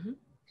 mm-hmm.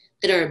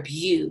 that are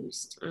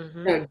abused,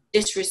 mm-hmm. that are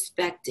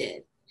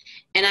disrespected.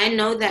 And I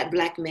know that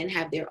Black men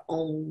have their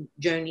own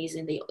journeys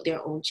and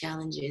their own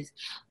challenges.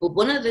 But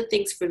one of the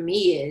things for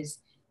me is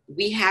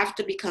we have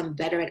to become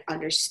better at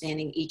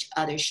understanding each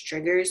other's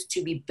triggers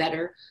to be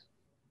better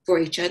for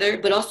each other,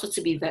 but also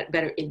to be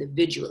better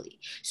individually.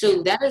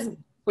 So that is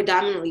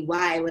predominantly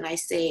why when I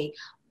say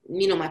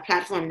my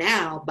platform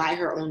now by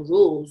her own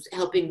rules,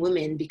 helping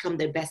women become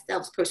their best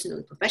selves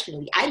personally,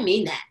 professionally. I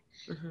mean that.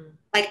 Mm-hmm.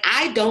 Like,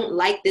 I don't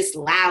like this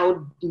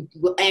loud,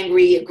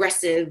 angry,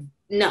 aggressive.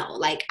 No,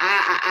 like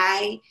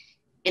I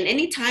and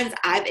any times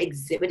I've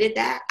exhibited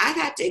that, I've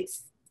had to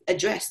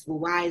address, well,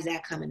 why is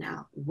that coming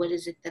out? What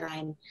is it that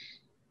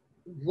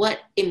what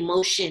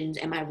emotions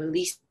am I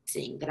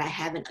releasing that I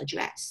haven't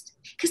addressed?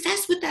 Because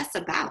that's what that's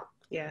about.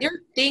 Yeah. There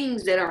are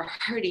things that are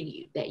hurting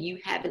you that you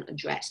haven't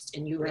addressed,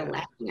 and you are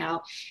lashing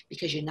out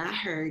because you're not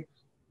heard,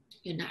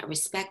 you're not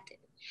respected.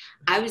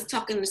 I was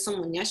talking to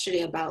someone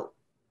yesterday about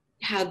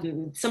how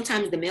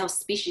sometimes the male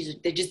species,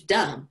 they're just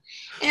dumb.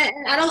 And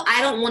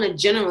I don't want to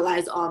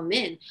generalize all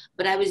men,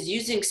 but I was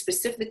using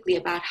specifically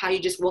about how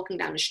you're just walking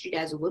down the street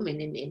as a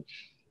woman, and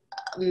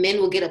men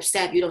will get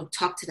upset. You don't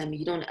talk to them.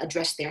 You don't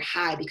address their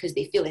high because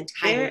they feel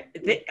entitled.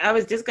 I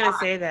was just going to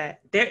say that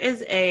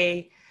there's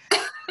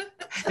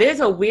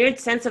a weird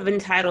sense of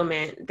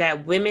entitlement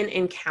that women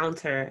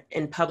encounter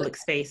in public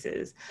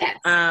spaces. Yes.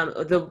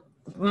 The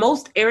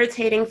most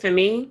irritating for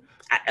me,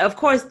 of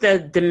course, the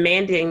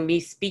demanding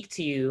me speak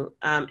to you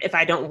if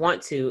I don't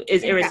want to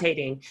is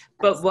irritating.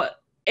 But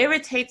what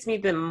irritates me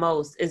the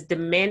most is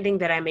demanding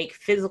that I make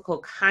physical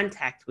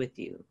contact with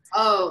you.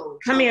 Oh,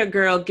 come here,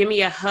 girl, give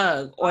me a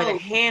hug, or the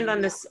hand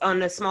on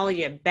the small of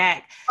your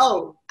back.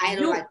 Oh, I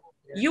don't like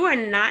that. You are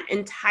not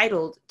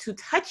entitled to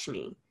touch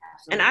me.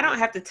 Absolutely. And I don't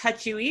have to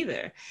touch you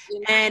either.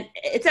 And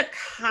it's a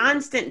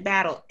constant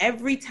battle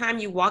every time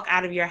you walk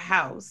out of your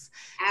house.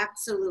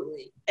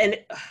 Absolutely. And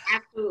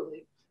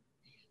absolutely.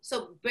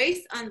 So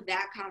based on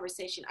that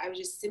conversation, I was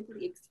just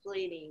simply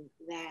explaining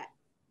that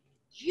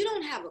you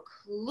don't have a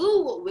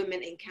clue what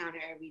women encounter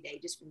every day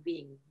just from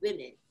being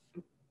women.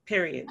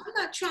 Period. I'm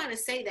not trying to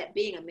say that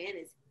being a man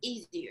is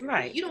easier.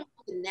 Right. You don't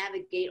have to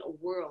navigate a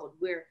world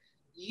where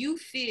you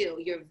feel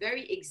your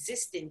very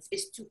existence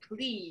is to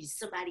please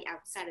somebody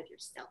outside of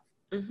yourself.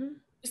 Mm-hmm.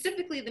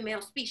 Specifically the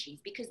male species,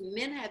 because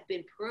men have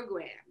been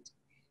programmed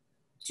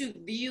to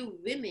view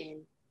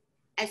women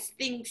as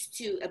things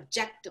to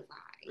objectify,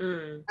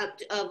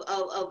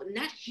 of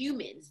not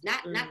humans,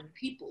 not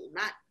people,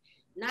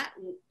 not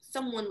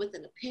someone with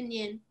an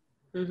opinion,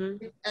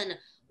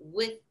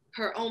 with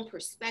her own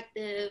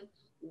perspective,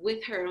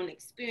 with her own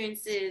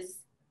experiences.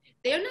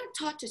 They're not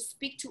taught to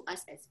speak to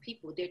us as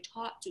people. They're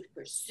taught to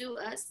pursue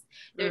us.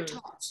 They're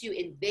taught to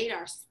invade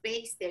our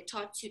space. They're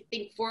taught to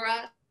think for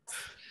us.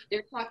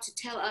 They're taught to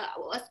tell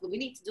us what we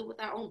need to do with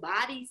our own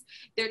bodies.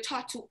 They're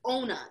taught to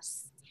own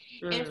us.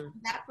 And from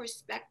that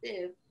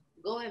perspective,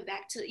 going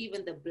back to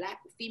even the Black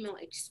female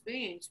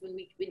experience, when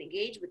we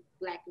engage with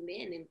Black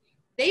men, and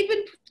they've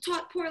been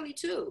taught poorly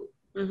too.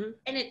 Mm-hmm.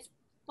 And it's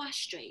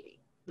frustrating.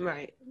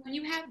 Right. When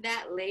you have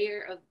that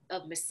layer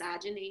of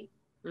misogyny,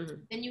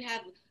 then you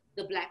have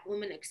the Black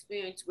woman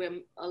experience where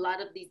a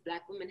lot of these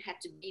Black women had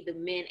to be the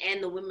men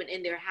and the women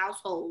in their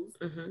households.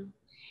 Mm-hmm.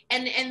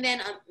 And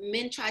then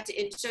men try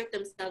to insert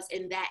themselves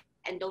in that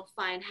and don't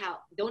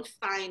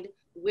find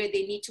where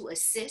they need to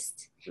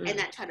assist and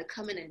not try to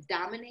come in and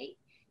dominate.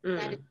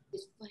 That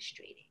is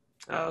frustrating.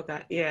 Oh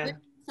God, yeah.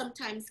 Women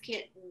sometimes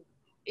can't.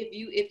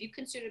 If you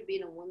consider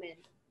being a woman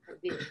or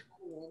being a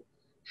woman,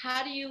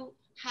 how do you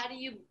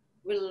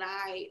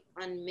rely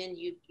on men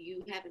you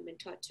haven't been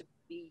taught to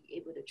be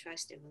able to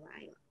trust and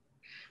rely on?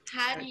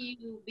 How do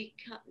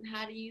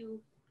you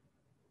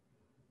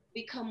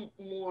become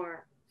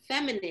more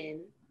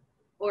feminine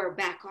or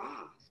back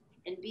off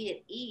and be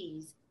at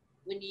ease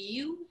when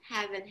you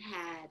haven't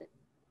had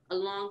a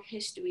long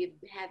history of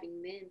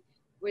having men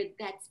where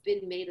that's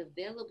been made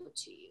available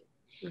to you?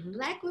 Mm-hmm.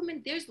 Black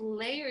women, there's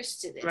layers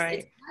to this. Right.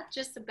 It's not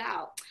just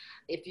about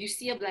if you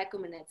see a Black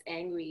woman that's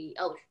angry,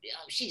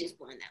 she just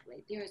born that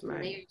way. There's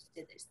layers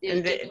to this.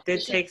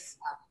 It takes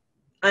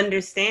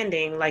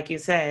understanding, like you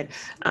said,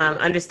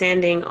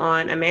 understanding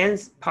on a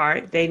man's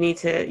part. They need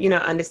to,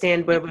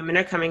 understand where women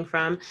are coming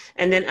from,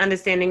 and then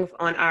understanding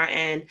on our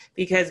end,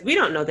 because we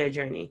don't know their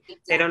journey. Exactly.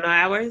 They don't know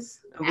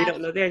ours. And we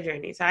don't know their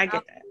journey. So I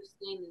get that.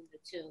 Understanding the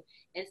two.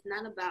 It's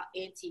not about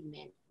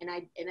anti-men, and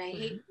I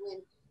hate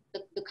when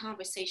the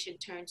conversation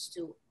turns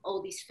to,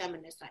 these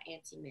feminists are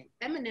anti-men.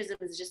 Feminism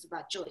is just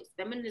about choice.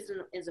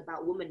 Feminism is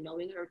about women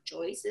knowing her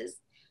choices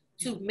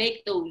to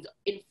make those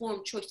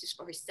informed choices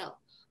for herself.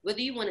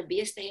 Whether you want to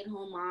be a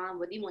stay-at-home mom,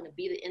 whether you want to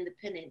be the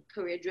independent,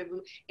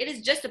 career-driven, it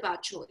is just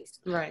about choice.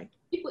 Right.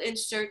 People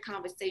insert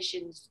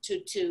conversations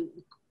to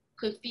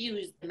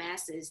confuse the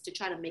masses to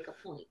try to make a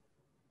point.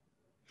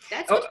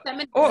 That's what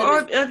feminism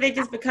or they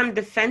just become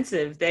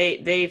defensive.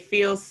 They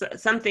feel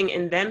something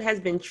in them has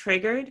been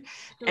triggered,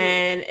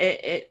 and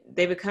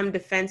they become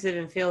defensive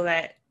and feel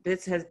that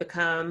this has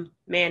become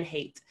man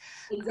hate.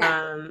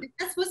 Exactly. It's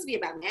not supposed to be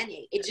about man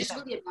hate. It's just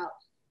really about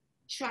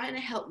trying to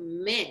help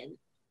men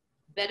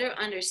better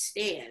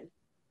understand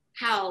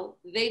how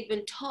they've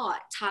been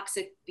taught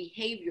toxic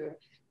behavior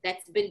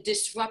that's been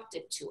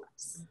disruptive to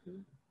us.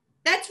 Mm-hmm.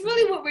 That's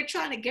really what we're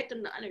trying to get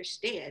them to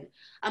understand.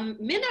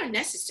 Men are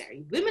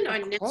necessary. Women are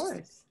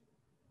necessary.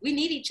 We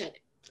need each other.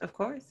 Of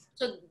course.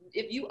 So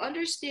if you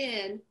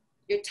understand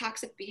your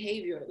toxic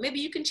behavior. Maybe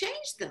you can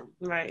change them.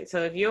 Right.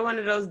 So if you're one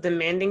of those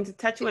demanding to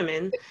touch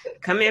women,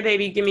 come here,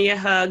 baby, give me a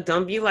hug.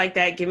 Don't be like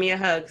that. Give me a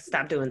hug.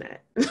 Stop doing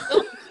that.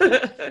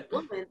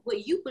 Woman,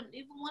 what you wouldn't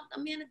even want a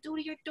man to do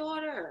to your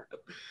daughter.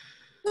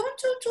 Don't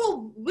do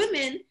to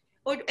women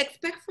or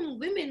expect from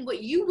women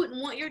what you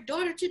wouldn't want your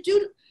daughter to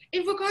do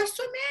in regards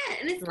to a man.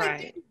 And it's like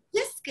Right.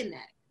 there's a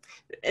disconnect.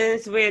 And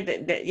it's weird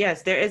that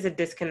yes, there is a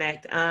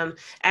disconnect.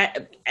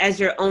 As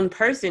your own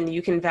person,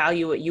 you can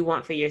value what you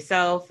want for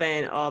yourself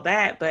and all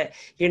that, but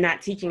you're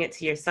not teaching it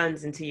to your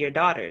sons and to your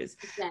daughters.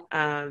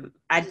 Exactly.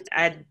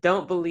 I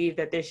don't believe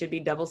that there should be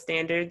double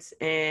standards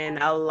in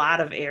a lot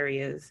of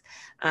areas.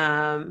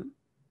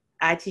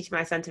 I teach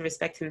my son to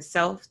respect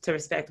himself, to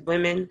respect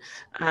women.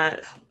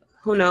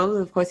 Who knows?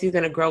 Of course, he's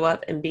going to grow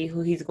up and be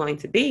who he's going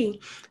to be.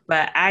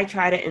 But I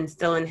try to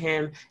instill in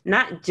him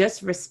not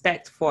just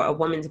respect for a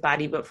woman's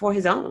body, but for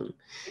his own.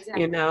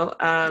 Exactly. You know,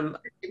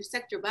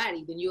 respect your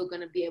body, then you're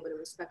going to be able to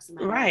respect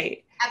somebody.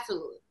 Right.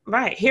 Absolutely.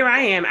 Right. Here I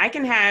am. I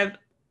can have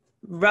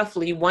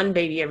roughly one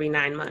baby every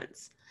 9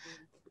 months.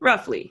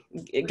 Roughly,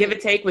 give or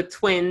take, with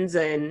twins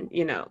and,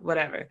 you know,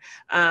 whatever.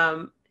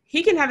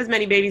 He can have as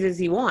many babies as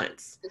he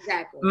wants.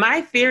 Exactly.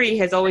 My theory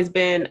has always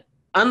been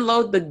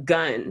unload the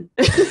gun.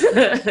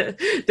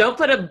 Don't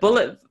put a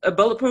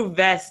bulletproof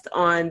vest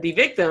on the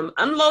victim.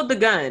 Unload the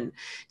gun.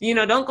 You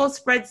know, don't go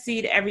spread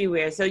seed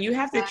everywhere. So you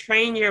have to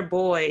train your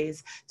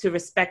boys to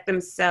respect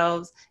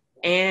themselves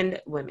and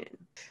women.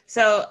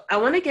 So I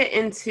want to get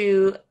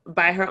into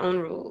By Her Own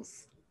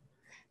Rules.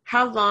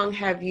 How long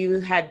have you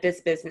had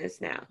this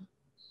business now?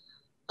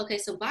 Okay,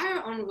 so By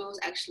Her Own Rules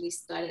actually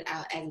started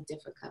out as a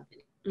different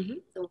company. Mm-hmm.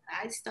 So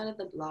I started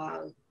the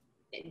blog,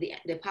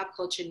 the pop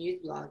culture news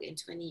blog in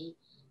 2008.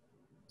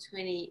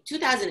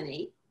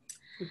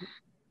 Mm-hmm.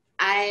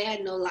 I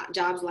had no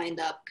jobs lined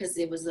up because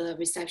it was a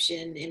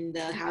recession and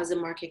the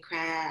housing market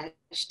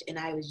crashed and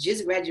I was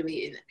just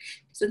graduating.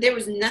 So there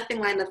was nothing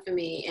lined up for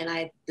me.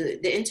 And the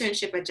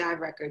internship at Jive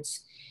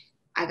Records,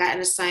 I got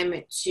an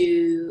assignment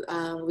to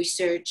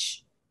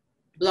research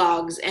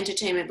blogs,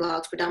 entertainment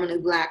blogs,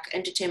 predominantly Black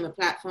entertainment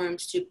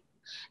platforms to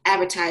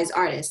advertise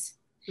artists.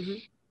 Mm-hmm.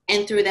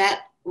 And through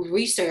that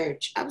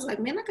research, I was like,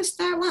 man, I could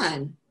start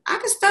one. I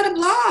could start a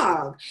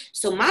blog.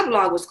 So my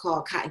blog was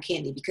called Cotton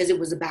Candy because it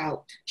was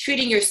about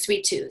treating your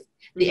sweet tooth,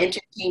 the mm-hmm.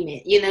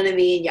 entertainment, you know what I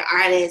mean? Your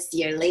artists,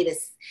 your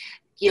latest,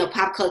 you know,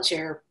 pop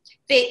culture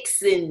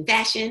fix and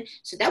fashion.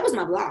 So that was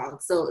my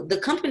blog. So the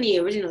company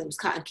originally was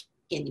Cotton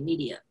Candy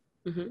Media.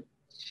 Mm-hmm.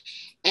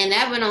 And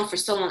that went on for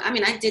so long. I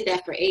mean, I did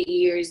that for 8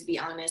 years, to be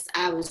honest.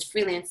 I was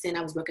freelancing.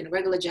 I was working a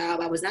regular job.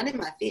 I was not in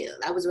my field.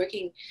 I was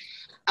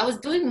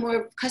doing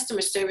more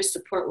customer service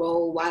support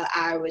role while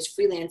I was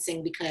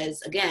freelancing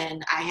because,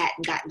 again, I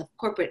hadn't gotten the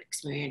corporate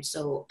experience.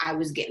 So I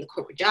was getting a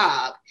corporate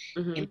job.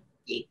 Mm-hmm.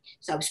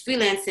 So I was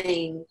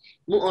freelancing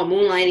or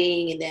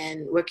moonlighting and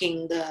then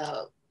working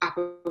the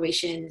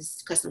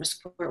operations, customer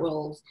support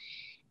roles.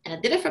 And I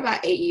did it for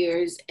about 8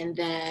 years. And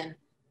then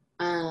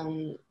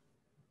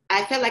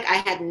I felt like I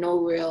had no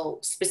real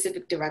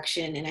specific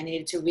direction and I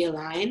needed to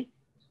realign.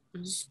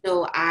 Mm-hmm.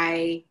 So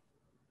I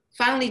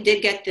finally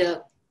did get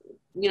the,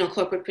 you know,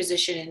 corporate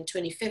position in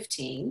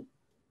 2015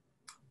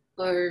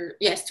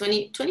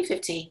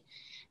 2015.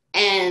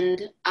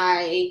 And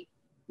I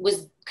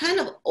was kind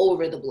of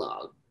over the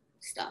blog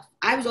stuff.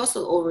 I was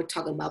also over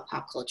talking about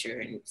pop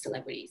culture and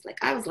celebrities. Like,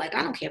 I was like,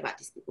 I don't care about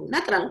these people.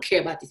 Not that I don't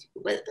care about these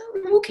people, but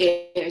who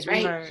cares,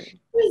 right?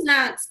 It's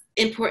not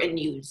important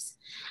news.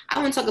 I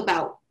want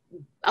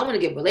to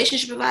give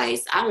relationship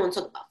advice. I want to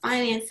talk about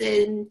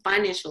financing,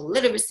 financial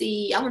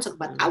literacy. I want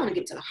to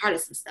get to the heart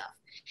of some stuff.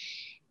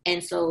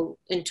 And so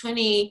in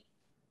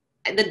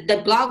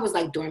the blog was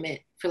like dormant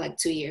for like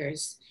 2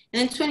 years.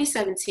 And in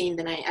 2017,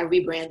 then I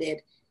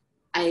rebranded.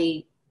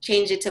 I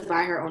changed it to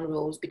By Her Own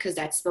Rules because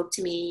that spoke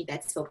to me,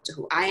 that spoke to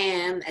who I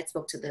am, that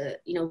spoke to the,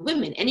 you know,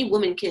 women. Any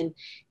woman can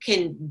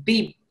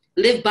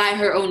live by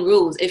her own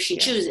rules if she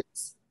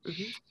chooses.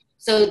 Mm-hmm.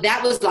 So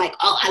that was like,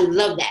 oh, I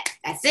love that.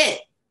 That's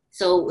it.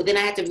 So then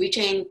I had to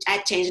changed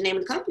the name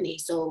of the company.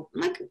 So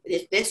I'm like,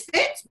 this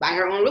fits, By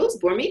Her Own Rules,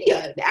 Born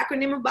Media, the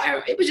acronym of By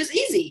Her, it was just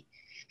easy.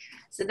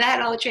 So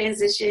that all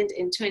transitioned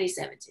in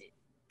 2017.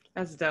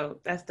 That's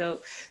dope. That's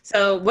dope.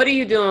 So what are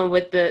you doing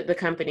with the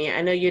company?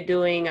 I know you're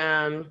doing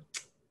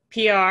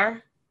PR,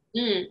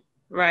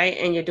 right?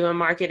 And you're doing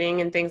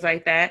marketing and things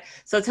like that.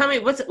 So tell me,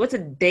 what's a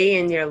day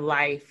in your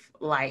life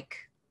like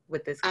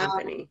with this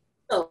company?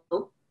 So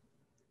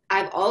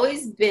I've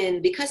always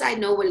been, because I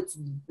know what it's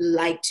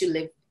like to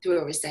live through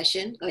a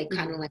recession, like mm-hmm.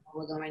 kind of like what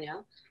we're going right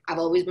now. I've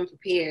always been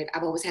prepared.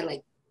 I've always had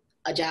like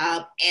a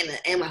job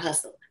and my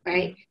hustle,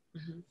 right?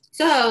 Mm-hmm.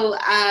 So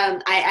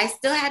I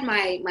still had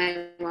my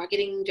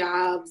marketing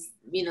jobs,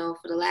 you know,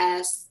 for the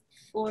last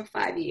 4 or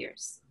 5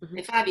 years, mm-hmm.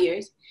 in 5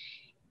 years.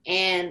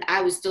 And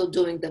I was still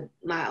doing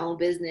my own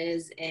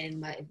business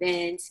and my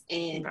events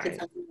and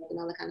consulting and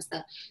all that kind of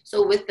stuff.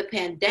 So with the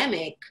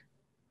pandemic,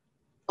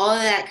 all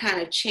of that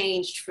kind of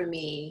changed for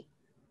me.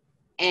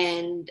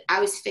 And I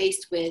was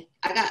faced with,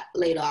 I got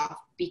laid off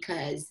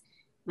because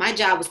My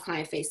job was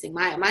client facing.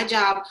 My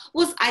job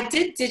was, I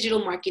did digital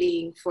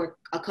marketing for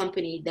a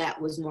company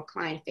that was more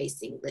client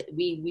facing.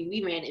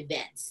 We ran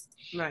events.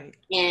 Right.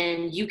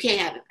 And you can't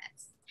have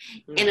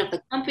events. Mm-hmm. And if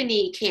the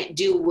company can't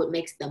do what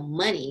makes them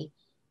money,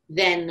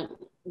 then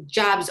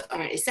jobs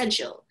aren't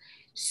essential.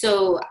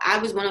 So I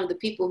was one of the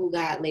people who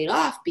got laid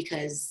off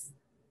because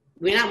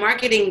we're not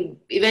marketing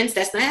events.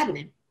 That's not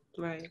happening.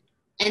 Right.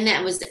 And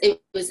it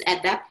was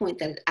at that point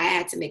that I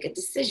had to make a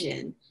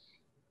decision.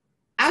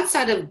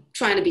 Outside of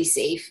trying to be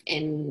safe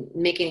and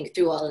making it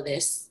through all of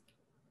this,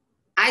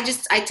 I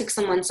took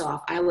some months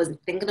off. I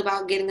wasn't thinking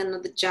about getting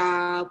another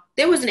job.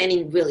 There wasn't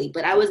any really,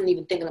 but I wasn't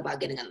even thinking about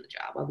getting another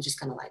job. I was just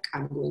kind of like,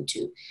 I'm going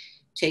to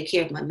take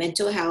care of my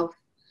mental health,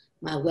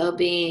 my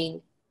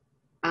well-being.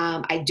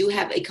 I do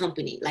have a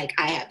company. Like,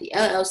 I have the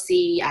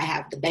LLC, I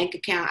have the bank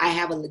account, I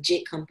have a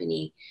legit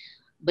company.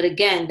 But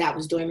again, that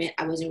was dormant.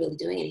 I wasn't really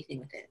doing anything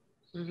with it.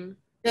 Mm-hmm.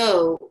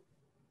 So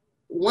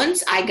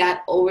once I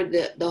got over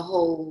the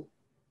whole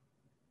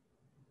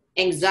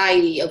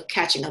anxiety of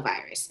catching a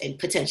virus and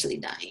potentially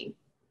dying,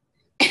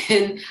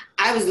 and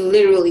I was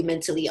literally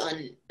mentally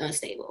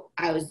unstable.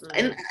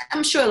 And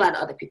I'm sure a lot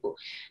of other people.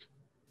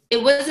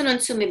 It wasn't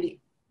until maybe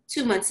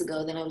 2 months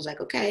ago that I was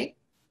like, okay,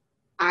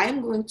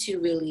 I'm going to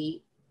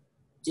really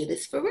do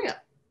this for real.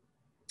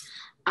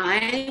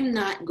 I'm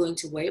not going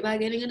to worry about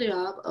getting a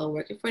job or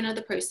working for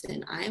another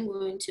person. I'm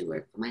going to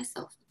work for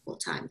myself full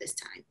time this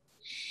time.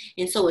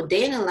 And so a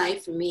day in the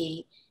life for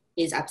me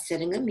is I'm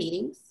setting up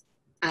meetings.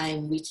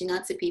 I'm reaching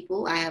out to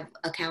people. I have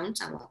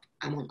accounts.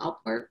 I'm on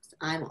Upwork.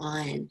 I'm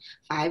on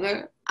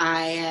Fiverr.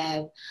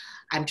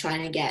 I'm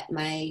trying to get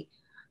my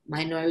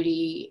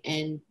minority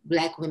and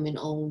Black women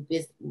owned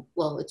business.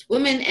 Well, it's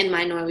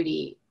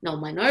minority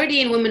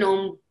and women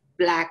owned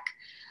Black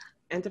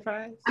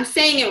enterprise. I'm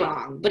saying it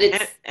wrong, but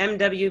it's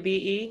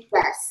MWBE.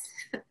 Yes.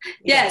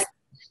 Yes.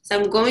 So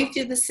I'm going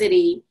through the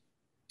city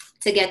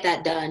to get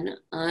that done.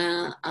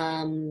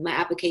 My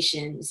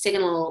application is taking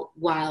a little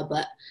while,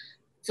 but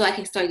so I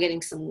can start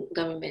getting some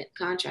government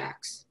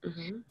contracts.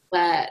 Mm-hmm.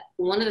 But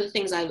one of the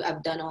things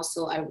I've done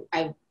also,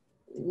 I've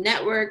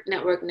network.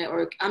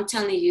 I'm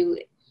telling you,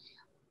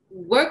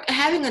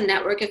 having a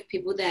network of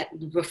people that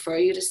refer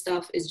you to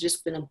stuff has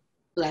just been a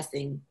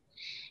blessing.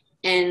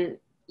 And,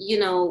 you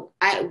know,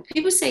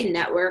 people say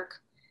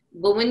network,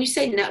 but when you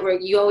say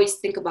network, you always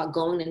think about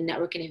going to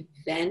networking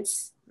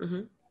events,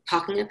 mm-hmm.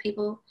 talking to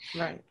people.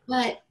 Right.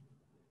 But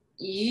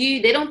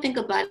they don't think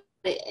about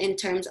it in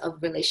terms of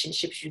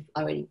relationships you've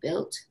already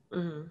built.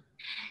 Mm-hmm.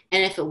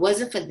 And if it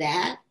wasn't for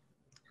that,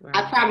 right.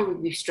 I'd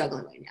probably be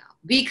struggling right now,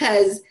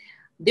 because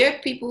there are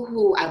people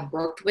who I've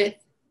worked with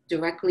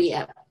directly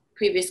at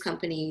previous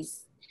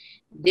companies.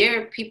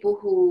 There are people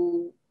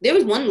who, there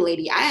was one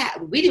lady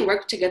we didn't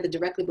work together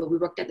directly, but we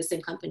worked at the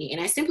same company. And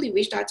I simply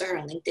reached out to her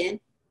on LinkedIn.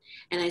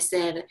 And I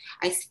said,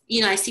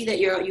 I see that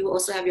you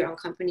also have your own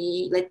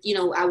company. Like,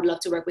 I would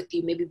love to work with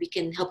you. Maybe we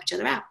can help each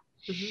other out.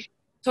 Mm-hmm.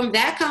 From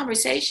that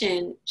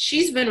conversation,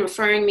 she's been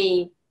referring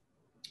me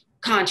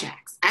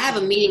contracts. I have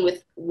a meeting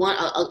with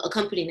a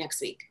company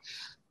next week.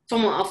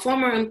 From a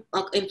former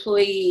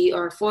employee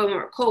or a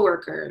former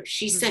coworker,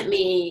 she mm-hmm. sent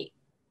me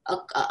a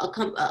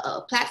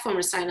platform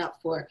to sign up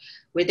for,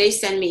 where they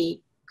send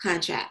me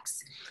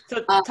contracts.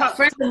 So talk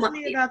to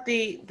me about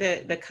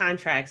the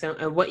contracts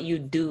and what you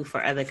do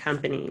for other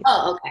companies.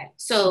 Oh, okay.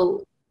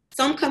 So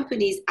some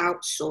companies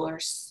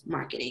outsource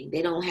marketing.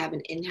 They don't have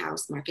an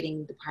in-house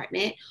marketing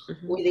department,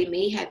 mm-hmm. or they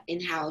may have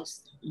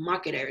in-house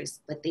marketers,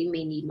 but they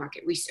may need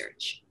market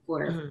research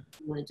for mm-hmm. if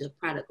you want to do a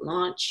product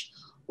launch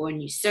or a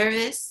new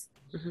service.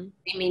 Mm-hmm.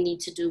 They may need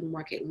to do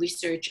market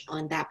research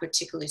on that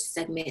particular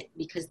segment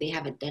because they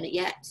haven't done it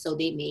yet. So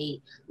they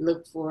may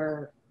look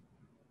for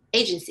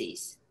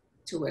agencies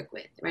to work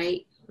with,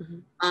 right? Mm-hmm.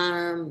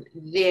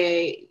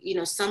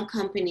 Some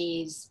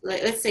companies,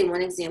 let's say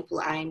one example,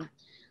 I'm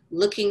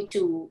looking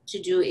to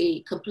do a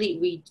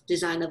complete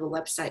redesign of a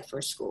website for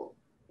a school,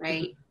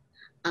 right?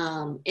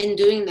 Mm-hmm. In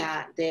doing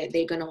that,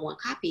 they're going to want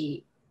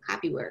copy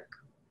work,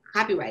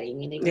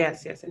 copywriting, and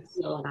yes. And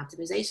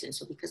optimization.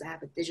 So because I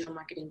have a digital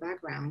marketing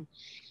background,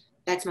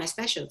 that's my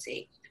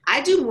specialty.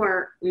 I do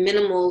more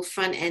minimal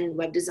front end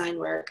web design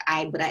work.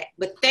 But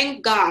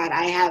thank God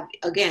I have,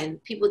 again,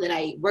 people that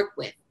I work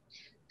with,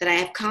 that I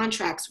have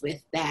contracts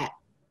with, that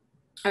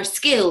are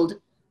skilled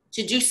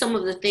to do some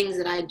of the things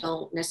that I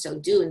don't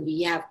necessarily do. And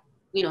we have,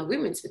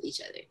 agreements with each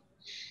other.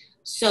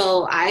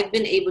 So I've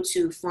been able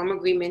to form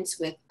agreements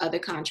with other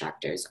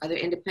contractors, other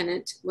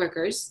independent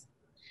workers.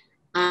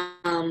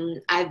 I've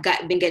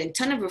been getting a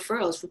ton of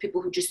referrals from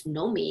people who just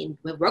know me and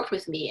have worked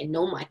with me and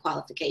know my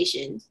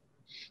qualifications.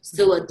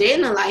 So a day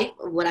in the life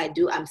of what I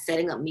do, I'm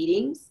setting up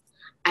meetings.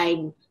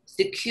 I'm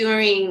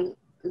securing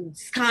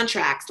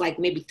contracts, like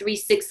maybe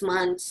 3-6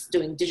 months,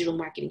 doing digital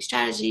marketing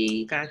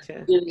strategy,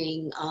 gotcha.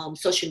 Doing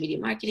social media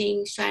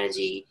marketing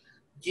strategy,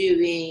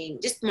 doing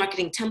just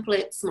marketing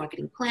templates,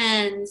 marketing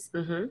plans.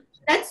 Mm-hmm.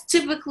 That's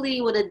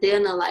typically what a day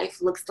in the life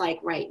looks like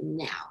right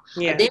now.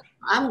 Yeah.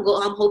 I'm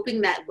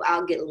hoping that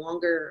I'll get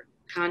longer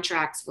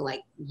contracts for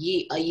like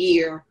a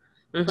year,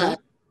 mm-hmm. but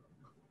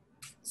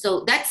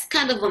So that's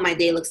kind of what my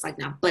day looks like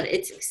now, but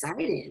it's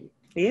exciting.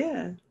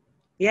 Yeah.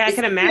 Yeah, I It's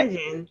can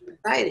imagine.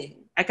 exciting.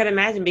 I could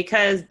imagine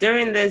because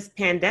during this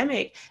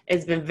pandemic,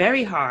 it's been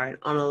very hard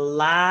on a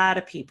lot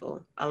of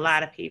people,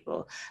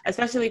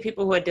 especially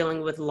people who are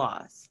dealing with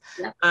loss.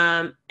 Yep.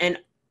 And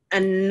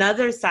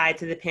another side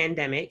to the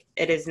pandemic,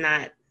 it is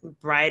not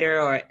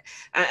brighter or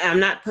I'm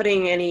not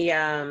putting any,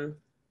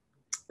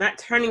 not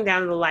turning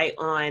down the light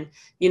on,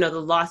 the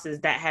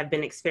losses that have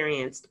been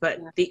experienced. But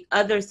Yeah. the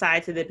other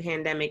side to the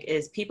pandemic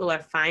is people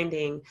are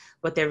finding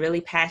what they're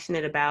really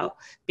passionate about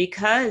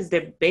because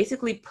they're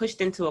basically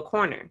pushed into a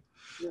corner.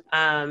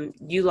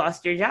 You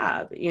lost your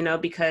job,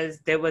 because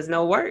there was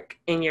no work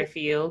in your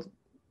field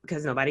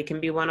because nobody can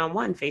be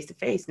one-on-one,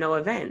 face-to-face, no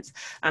events.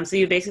 So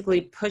you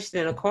basically pushed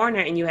in a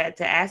corner and you had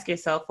to ask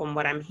yourself, from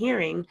what I'm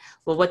hearing,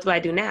 well, what do I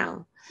do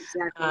now?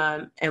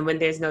 Exactly. And when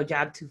there's no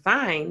job to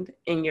find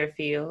in your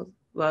field,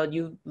 well,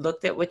 you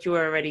looked at what you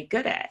were already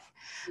good at.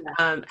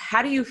 Yeah.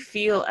 How do you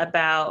feel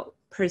about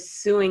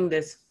pursuing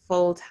this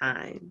full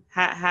time?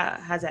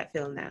 How's that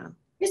feel now?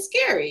 It's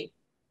scary.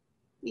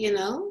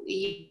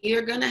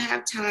 You're going to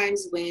have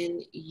times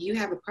when you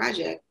have a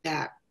project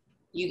that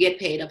you get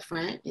paid up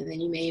front, and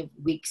then you may have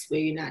weeks where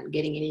you're not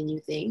getting any new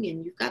thing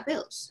and you've got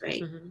bills,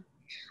 right?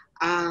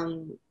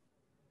 Mm-hmm.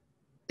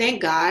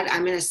 Thank God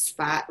I'm in a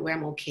spot where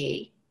I'm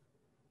okay.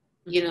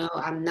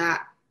 I'm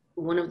not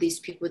one of these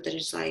people that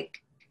is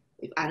like,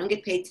 if I don't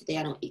get paid today,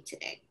 I don't eat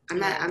today. I'm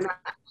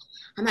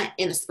not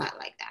in a spot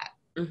like that.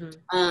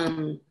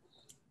 Mm-hmm.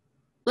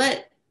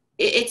 But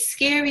it's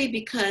scary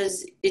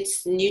because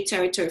it's new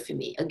territory for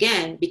me.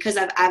 Again, because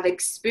I've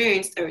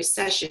experienced a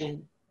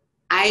recession.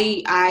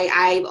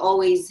 I've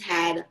always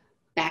had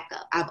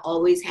backup. I've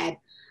always had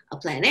a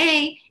plan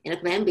A and a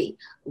plan B.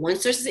 One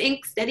source is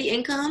steady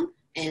income,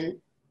 and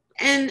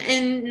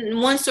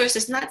one source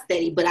is not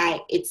steady, but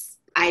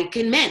I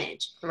can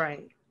manage.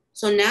 Right.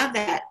 So now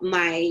that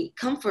my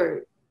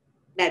comfort,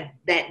 that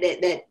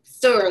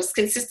source,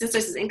 consistent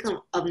sources of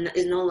income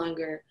is no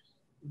longer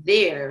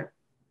there,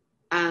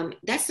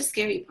 that's the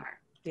scary part.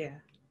 Yeah.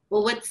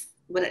 Well,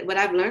 what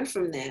I've learned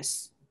from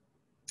this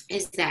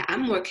is that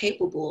I'm more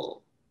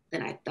capable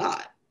than I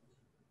thought.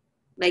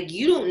 Like,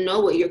 you don't know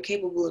what you're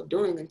capable of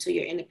doing until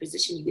you're in a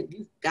position you've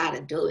got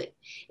to do it.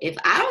 If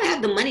I don't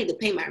have the money to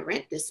pay my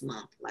rent this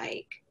month,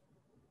 like,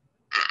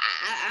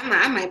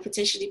 I might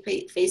potentially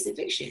face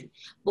eviction.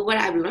 But what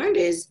I've learned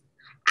is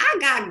I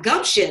got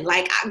gumption.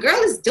 Like,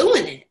 girl is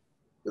doing it.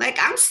 Like,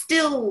 I'm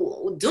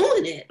still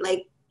doing it.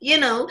 Like,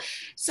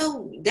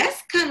 so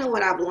that's kind of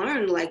what I've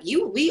learned. Like,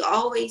 we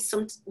always,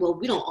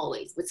 we don't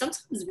always, but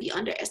sometimes we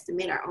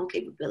underestimate our own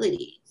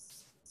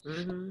capabilities.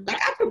 Mm-hmm.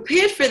 Like, I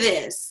prepared for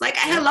this. Like,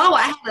 I had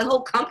a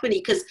whole company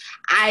because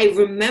I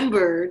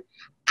remembered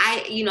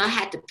I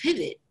had to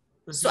pivot.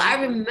 Mm-hmm. So I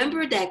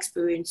remembered that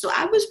experience. So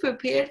I was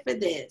prepared for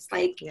this.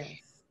 Like, yes.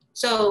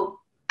 So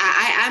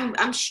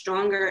I'm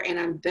stronger and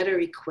I'm better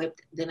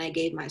equipped than I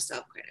gave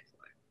myself credit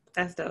for.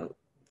 That's dope.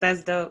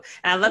 That's dope.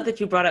 And I love that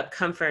you brought up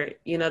comfort,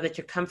 that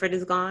your comfort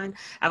is gone.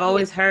 I've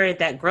always heard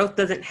that growth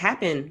doesn't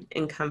happen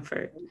in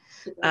comfort.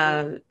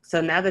 So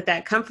now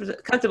that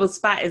comfortable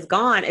spot is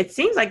gone, it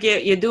seems like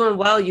you're doing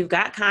well. You've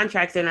got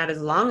contracts. They're not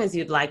as long as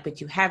you'd like, but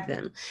you have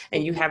them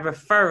and you have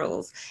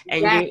referrals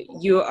and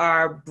you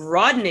are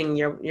broadening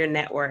your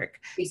network.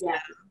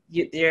 Exactly.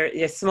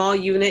 Your small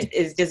unit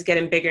is just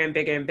getting bigger and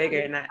bigger and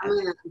bigger. I'm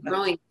in a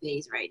growing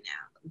phase right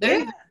now.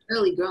 Very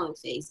early growing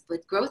phase,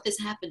 but growth is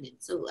happening.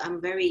 So I'm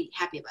very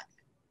happy about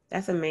that.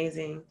 That's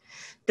amazing.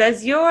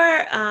 Does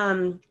your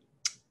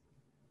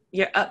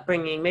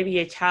upbringing, maybe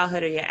your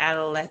childhood or your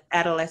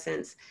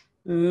adolescence,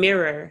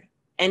 mirror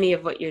any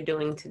of what you're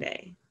doing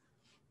today?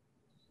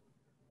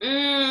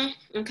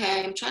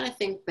 Okay, I'm trying to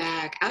think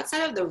back.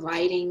 Outside of the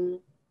writing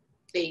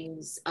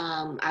things,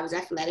 I was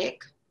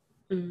athletic.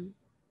 Mm-hmm.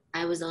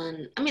 I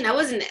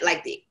wasn't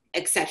like the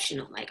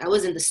exceptional, like I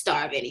wasn't the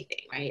star of anything,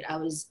 right?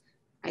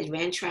 I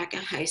ran track in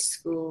high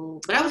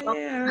school, but I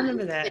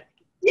remember that.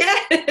 Yeah,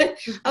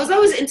 I was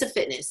always into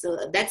fitness, so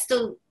that's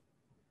still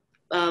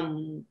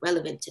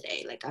relevant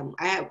today. Like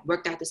I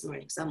worked out this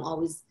morning, so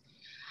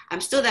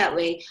I'm still that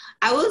way.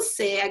 I will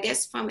say, I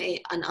guess from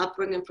an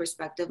upbringing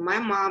perspective, my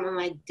mom and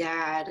my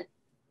dad,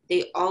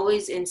 they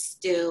always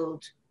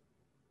instilled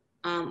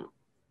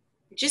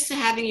just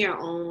having your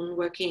own,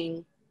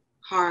 working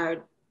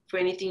hard for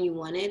anything you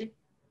wanted,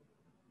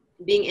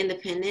 being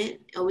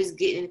independent, always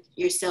getting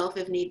yourself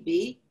if need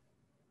be.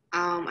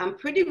 I'm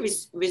pretty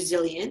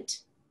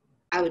resilient,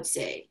 I would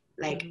say.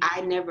 Like,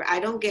 mm-hmm. I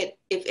don't get,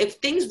 if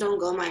things don't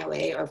go my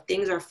way or if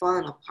things are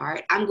falling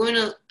apart, I'm going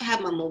to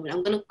have my moment.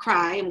 I'm going to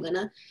cry. I'm going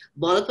to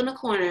ball up in a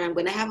corner. I'm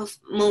going to have a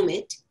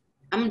moment.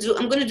 I'm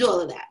going to do all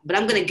of that, but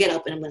I'm going to get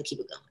up and I'm going to keep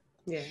it going.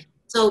 Yeah.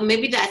 So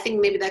I think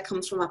maybe that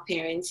comes from my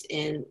parents.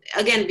 And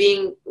again,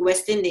 being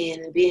West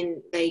Indian and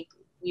being like,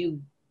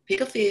 you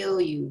pick a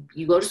field, you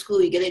go to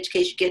school, you get an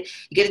education,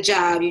 you get a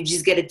job, you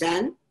just get it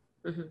done.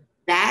 Mm-hmm.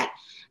 That,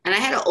 and I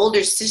had an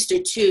older sister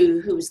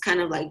too, who was kind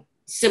of like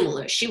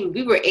similar.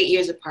 We were 8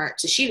 years apart.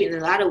 So she, in a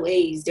lot of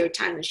ways, there were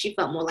times when she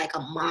felt more like a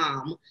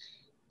mom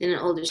then an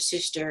older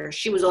sister.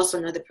 She was also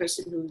another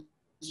person who was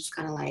just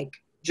kind of like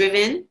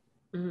driven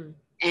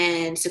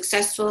and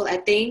successful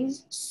at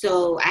things.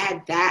 So I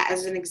had that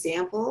as an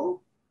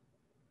example.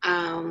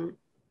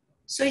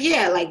 So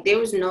yeah, like there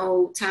was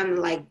no time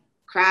to like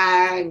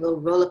cry and go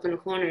roll up in the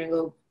corner and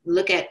go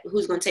look at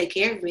who's going to take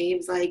care of me. It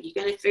was like, you're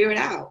going to figure it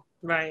out.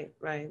 Right.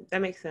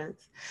 That makes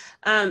sense.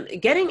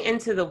 Getting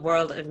into the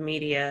world of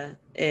media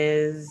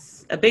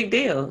is a big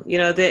deal. You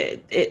know,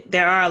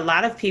 there are a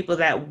lot of people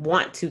that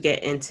want to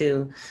get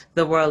into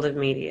the world of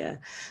media.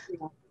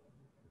 Yeah.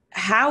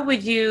 How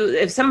would you,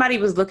 if somebody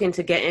was looking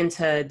to get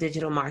into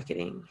digital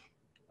marketing,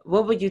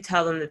 what would you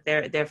tell them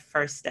that their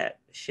first step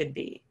should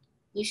be?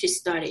 You should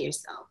start it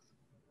yourself.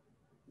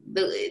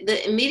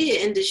 The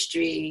media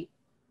industry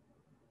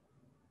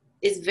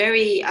is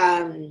very,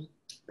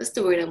 what's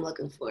the word I'm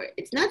looking for?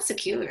 It's not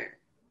secure.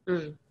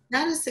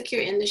 Not a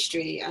secure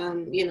industry.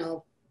 You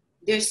know,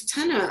 there's a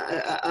ton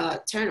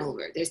of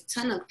turnover. There's a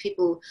ton of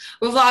people,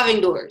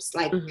 revolving doors.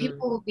 Like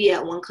people will be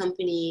at one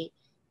company,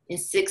 in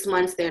 6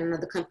 months they're in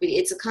another company.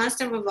 It's a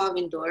constant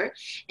revolving door.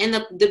 And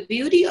the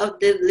beauty of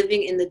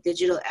living in the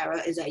digital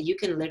era is that you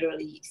can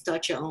literally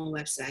start your own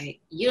website.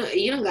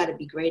 You don't got to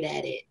be great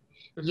at it.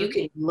 You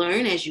can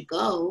learn as you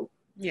go.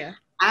 Yeah.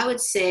 I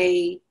would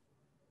say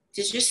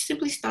to just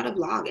simply start a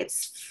blog.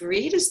 It's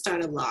free to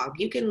start a blog.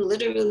 You can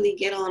literally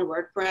get on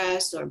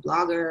WordPress or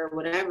Blogger or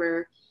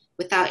whatever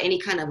without any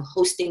kind of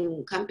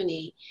hosting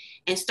company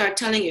and start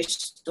telling your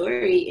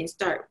story and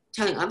start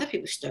telling other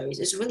people's stories.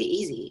 It's really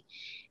easy.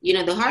 You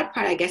know, the hard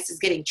part, I guess, is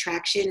getting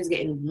traction, is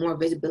getting more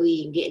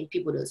visibility and getting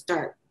people to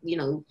start, you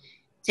know,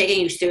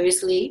 taking you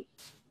seriously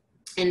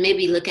and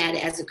maybe look at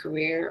it as a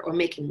career or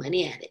making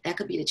money at it. That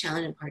could be the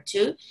challenging part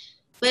too.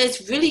 But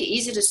it's really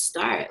easy to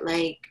start.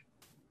 Like,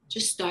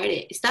 just start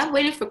it. Stop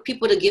waiting for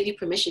people to give you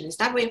permission and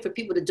stop waiting for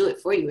people to do it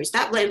for you, or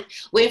stop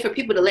waiting for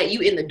people to let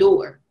you in the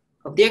door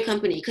of their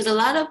company. Because a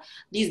lot of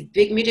these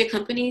big media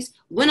companies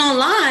went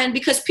online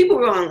because people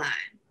were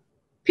online.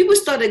 People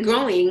started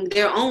growing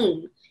their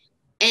own.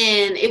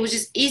 And it was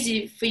just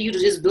easy for you to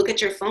just look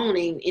at your phone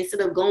and instead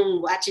of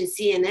going watching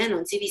CNN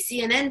on TV,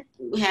 CNN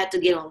had to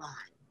get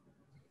online.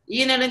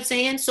 You know what I'm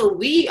saying? So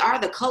we are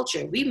the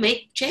culture. We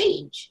make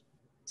change.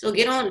 So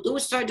get on, do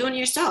it, start doing it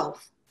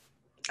yourself.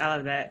 I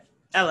love that.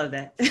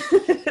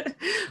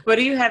 What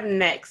do you have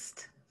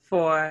next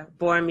for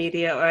Born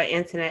Media or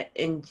internet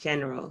in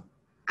general?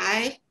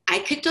 I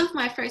kicked off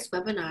my first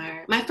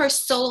webinar, my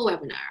first solo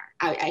webinar,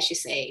 I should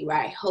say, where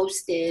I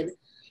hosted,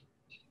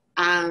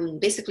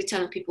 basically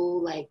telling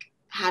people like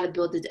how to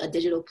build a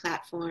digital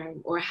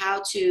platform or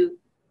how to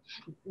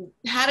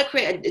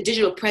create a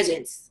digital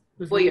presence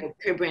for your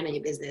brand and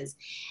your business.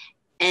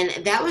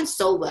 And that went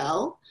so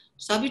well.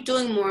 So I'll be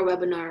doing more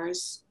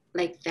webinars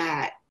like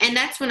that. And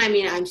that's when,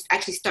 I'm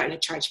actually starting to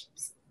charge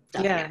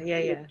stuff. Yeah.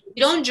 You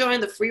don't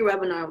join the free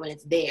webinar when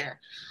it's there.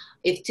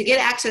 If to get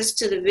access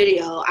to the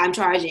video, I'm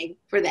charging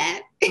for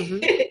that.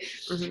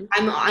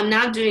 I'm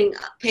now doing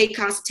paid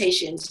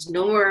consultations.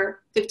 No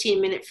more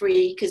 15-minute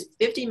free, because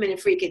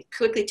 15-minute free could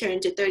quickly turn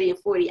into 30 and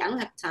 40. I don't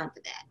have time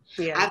for that.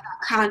 Yeah. I've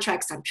got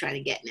contracts I'm trying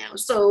to get now.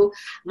 So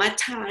my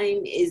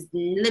time is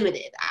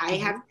limited. I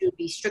have to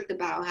be strict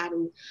about how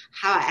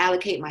I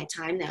allocate my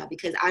time now,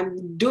 because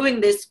I'm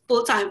doing this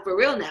full time for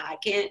real now. I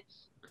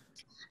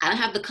don't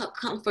have the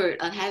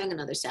comfort of having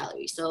another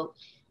salary. So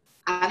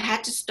I've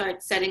had to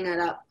start setting it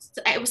up.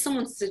 It was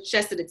someone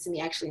suggested it to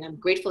me, actually, and I'm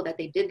grateful that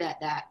they did that.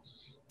 That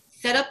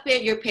set up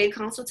your paid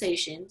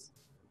consultations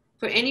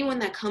for anyone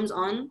that comes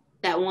on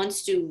that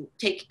wants to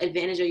take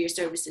advantage of your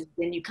services.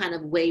 Then you kind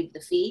of waive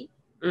the fee.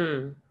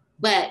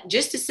 But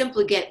just to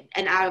simply get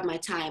an hour of my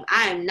time,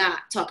 I am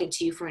not talking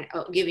to you for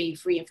giving you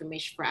free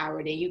information for an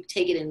hour. Then you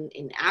take it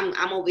and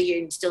I'm over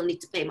here and still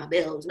need to pay my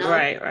bills. No,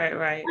 right.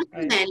 I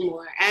don't do that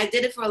anymore. I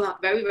did it for a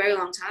very, very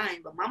long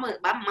time. But my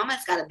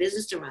mama's got a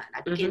business to run.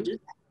 I can't do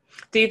that.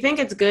 Do you think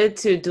it's good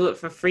to do it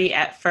for free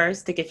at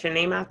first to get your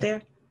name out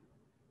there?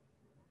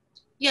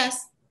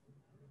 Yes,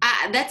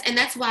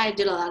 that's why I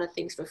did a lot of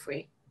things for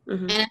free.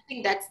 And I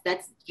think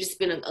that's just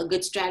been a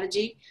good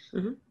strategy.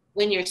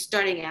 When you're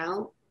starting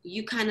out,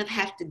 you kind of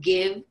have to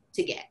give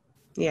to get.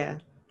 Yeah,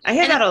 I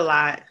hear that a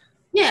lot.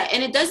 Yeah,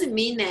 and it doesn't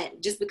mean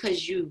that just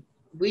because you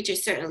reach a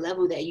certain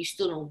level that you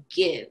still don't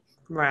give.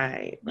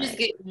 Right. Just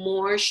get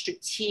more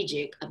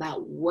strategic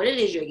about what it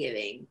is you're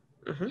giving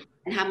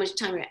and how much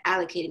time you're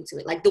allocating to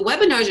it. Like the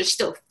webinars are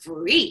still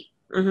free,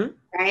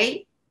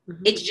 right?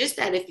 It's just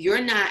that if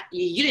you're not,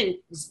 you didn't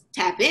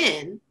tap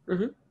in,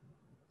 then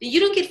you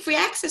don't get free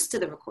access to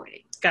the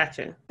recording.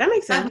 Gotcha. That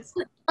makes sense.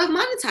 I've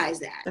monetized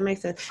that. That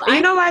makes sense. And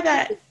you know why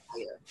that?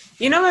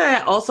 You know why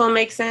that also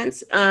makes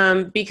sense?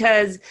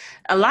 Because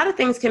a lot of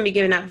things can be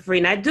given out for free.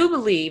 And I do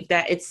believe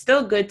that it's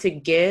still good to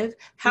give.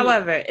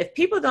 However, if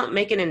people don't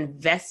make an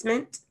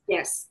investment,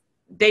 yes,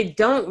 they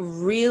don't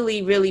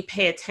really, really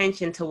pay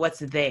attention to what's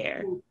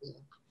there.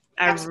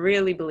 I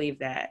really believe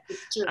that.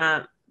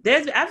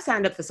 I've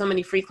signed up for so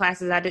many free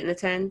classes I didn't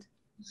attend.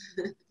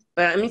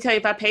 But let me tell you,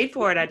 if I paid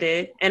for it, I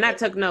did. And I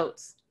took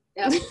notes.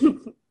 Yep.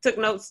 Took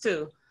notes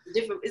too.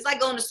 Different. It's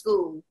like going to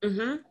school.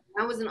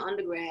 I was an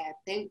undergrad.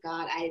 Thank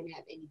God I didn't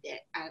have any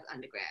debt out of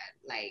undergrad.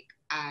 Like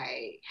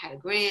I had a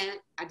grant.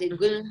 I did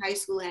good in high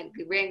school. I had a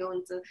good grant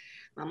going to.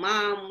 My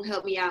mom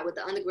helped me out with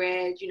the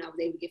undergrad. You know, I was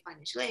able to get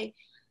financial aid.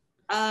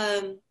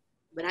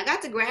 When I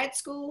got to grad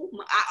school,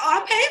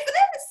 I'm paying for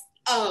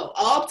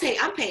this.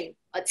 I'm paying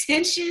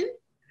attention.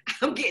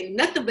 I'm getting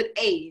nothing but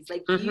A's.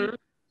 Like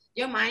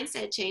your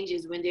mindset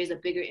changes when there's a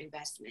bigger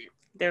investment.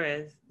 There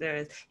is.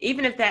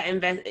 Even if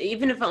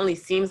even if it only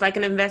seems like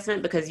an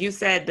investment, because you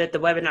said that the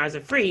webinars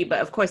are free,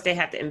 but of course they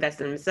have to invest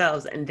in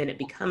themselves and then it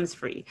becomes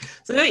free.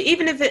 So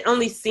even if it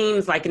only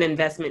seems like an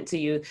investment to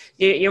you,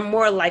 you're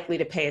more likely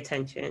to pay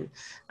attention.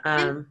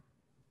 And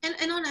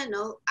on that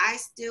note, I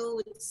still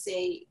would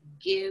say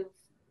give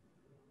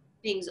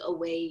things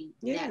away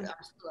that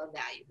are still of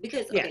value.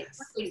 Because, okay,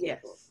 for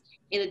example,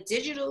 in a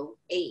digital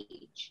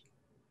age,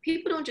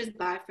 people don't just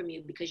buy from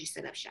you because you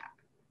set up shop.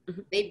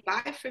 They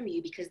buy from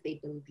you because they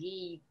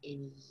believe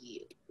in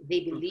you. They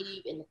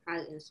believe in the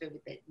product and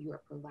service that you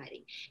are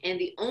providing. And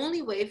the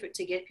only way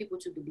to get people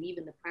to believe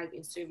in the product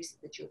and services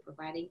that you're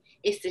providing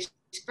is to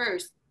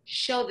first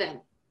show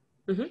them.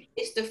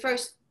 It's to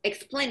first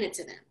explain it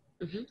to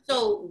them.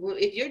 So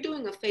if you're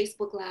doing a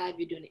Facebook Live,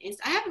 you're doing an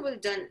I haven't really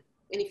done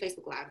any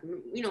Facebook Live.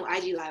 You know,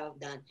 IG Live I've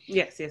done.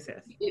 Yes.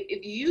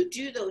 If you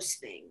do those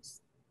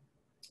things,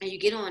 and you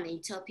get on and you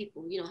tell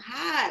people, you know,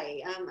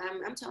 hi,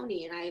 I'm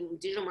Toni and I'm a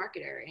digital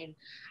marketer. And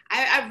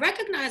I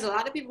recognize a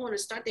lot of people want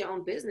to start their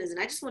own business. And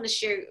I just want to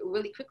share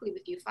really quickly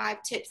with you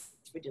 5 tips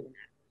for doing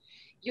that.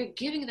 You're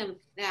giving them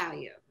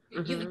value.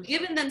 You've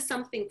given them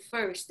something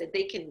first that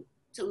they can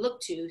to look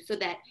to, so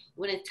that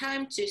when it's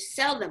time to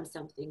sell them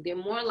something, they're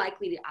more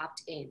likely to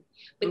opt in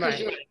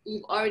because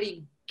you've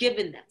already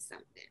given them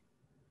something.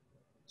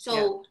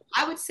 So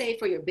I would say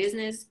for your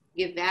business,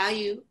 give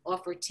value,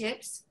 offer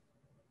tips.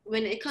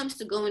 When it comes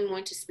to going more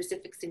into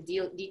specifics and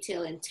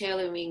detail and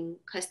tailoring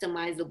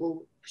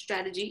customizable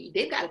strategy,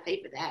 they've got to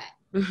pay for that.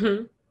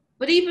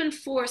 But even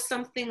for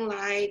something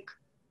like,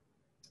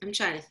 I'm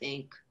trying to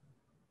think.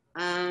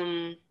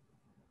 Man,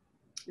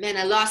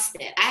 I lost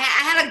it. I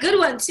had a good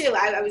one too.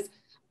 I was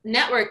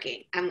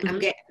networking. I'm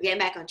getting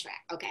back on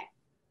track. Okay.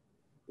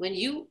 When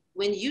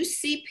you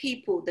see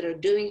people that are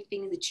doing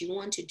things that you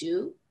want to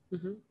do,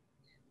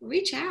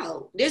 reach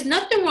out. There's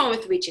nothing wrong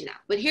with reaching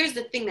out. But here's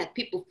the thing that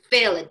people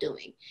fail at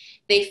doing.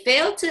 They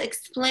fail to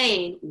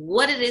explain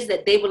what it is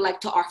that they would like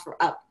to offer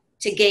up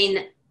to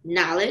gain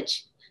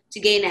knowledge,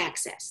 to gain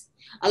access.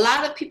 A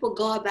lot of people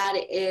go about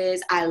it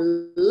is, I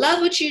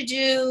love what you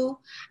do.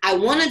 I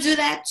want to do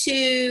that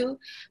too.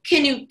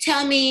 Can you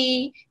tell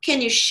me? Can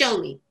you show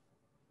me?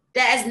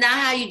 That is not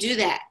how you do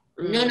that.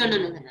 No.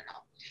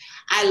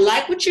 I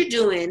like what you're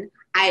doing.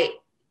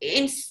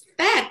 In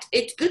fact,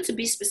 it's good to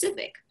be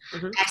specific.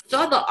 I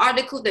saw the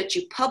article that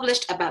you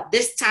published about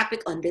this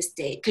topic on this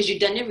day, because you've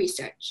done your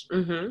research.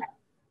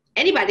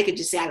 Anybody could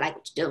just say, I like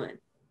what you're doing.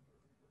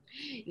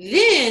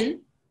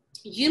 Then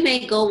you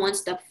may go one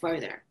step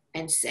further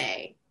and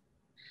say,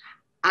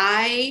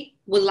 I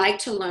would like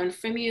to learn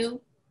from you.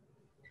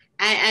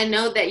 I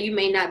know that you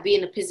may not be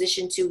in a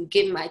position to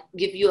give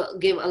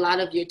a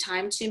lot of your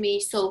time to me.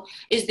 So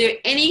is there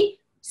any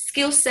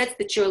skill sets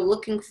that you're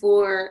looking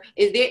for?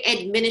 Is there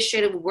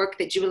administrative work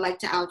that you would like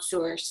to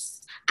outsource?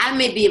 I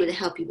may be able to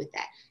help you with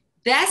that.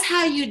 That's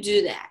how you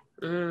do that.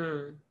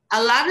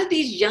 A lot of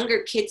these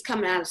younger kids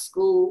coming out of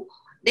school,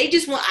 they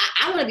just want,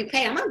 I want to be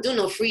paid. I'm not doing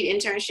no free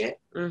internship.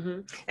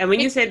 And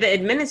when you say the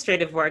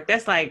administrative work,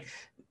 that's like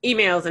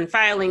emails and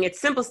filing. It's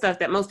simple stuff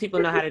that most people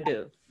know how to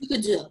do. You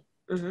could do.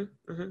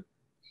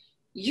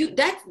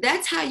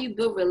 That's how you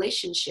build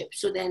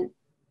relationships. So then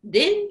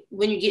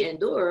when you get in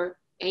the door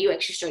and you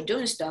actually start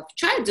doing stuff,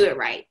 try to do it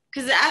right.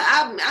 Because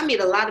I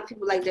meet a lot of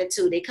people like that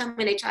too. They come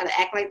in, they try to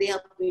act like they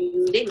help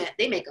you.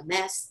 They make a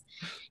mess.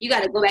 You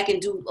got to go back and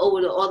do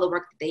over all the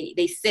work that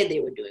they said they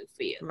were doing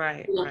for you.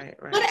 Right. You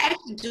got to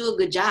actually do a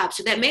good job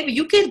so that maybe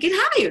you can get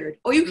hired,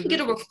 or you can get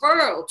a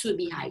referral to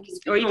be hired.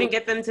 Or even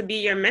get them to be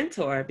your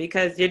mentor,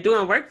 because you're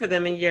doing work for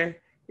them and you're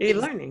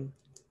learning.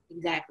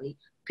 Exactly.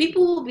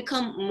 People will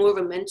become more of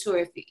a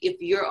mentor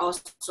if you're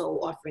also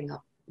offering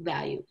up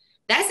value.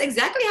 That's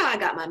exactly how I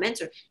got my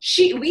mentor.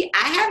 We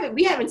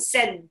haven't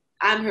said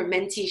I'm her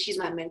mentee, she's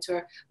my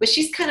mentor, but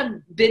she's kind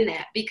of been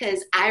that,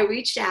 because I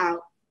reached out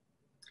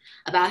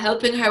about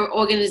helping her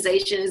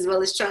organization as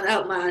well as trying to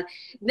help mine.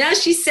 Now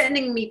she's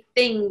sending me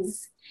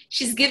things.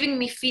 She's giving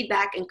me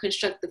feedback and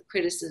constructive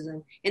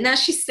criticism. And now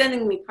she's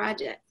sending me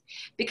projects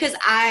because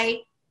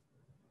I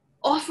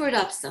offered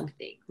up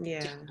something.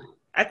 Yeah.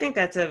 I think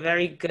that's a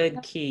very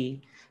good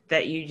key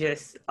that you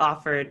just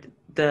offered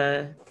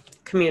the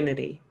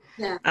community.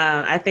 Yeah.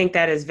 I think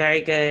that is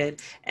very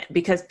good,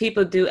 because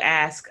people do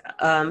ask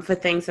for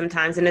things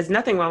sometimes, and there's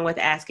nothing wrong with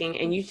asking.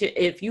 And you should,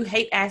 if you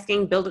hate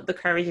asking, build up the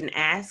courage and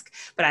ask.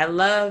 But I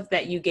love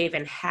that you gave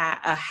a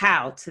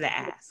how to the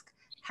ask.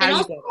 How do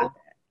you go about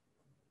that?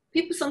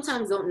 People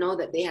sometimes don't know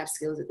that they have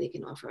skills that they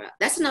can offer up.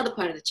 That's another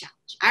part of the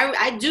challenge.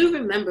 I do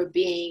remember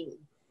being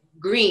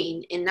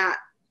green and not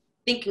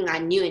thinking I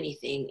knew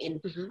anything.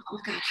 And oh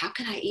my God, how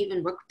can I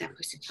even work with that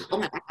person? Oh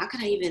my God, how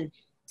can I even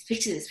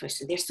speak to this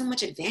person. They're so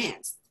much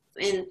advanced.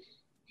 And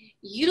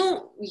we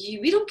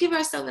don't give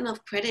ourselves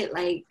enough credit.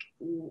 Like,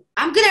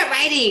 I'm good at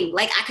writing.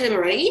 Like, I could have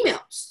been writing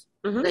emails.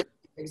 Mm-hmm. Like,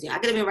 I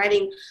could have been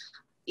writing,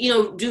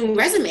 doing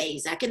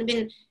resumes. I could have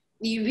been,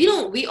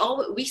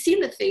 we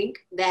seem to think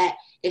that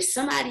if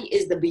somebody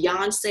is the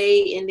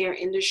Beyonce in their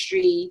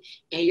industry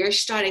and you're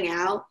starting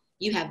out,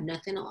 you have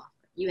nothing to offer.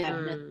 You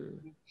have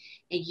nothing.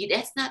 And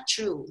that's not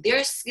true. There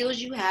are skills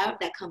you have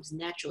that comes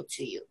natural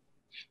to you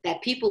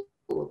that people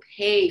will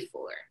pay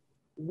for.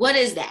 What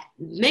is that?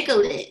 Make a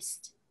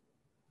list.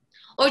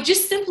 Or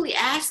just simply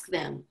ask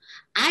them,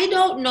 I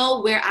don't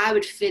know where I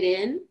would fit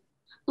in,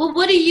 but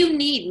what do you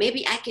need?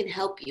 Maybe I can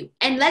help you.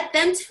 And let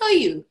them tell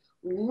you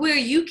where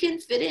you can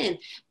fit in.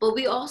 But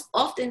we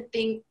often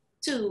think,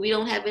 too, we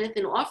don't have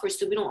anything to offer,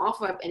 so we don't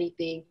offer up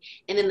anything.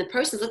 And then the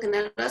person's looking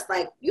at us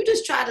like, you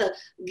just try to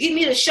get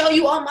me to show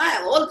you all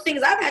the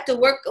things I've had to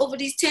work over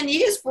these 10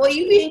 years for.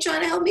 You ain't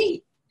trying to help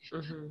me.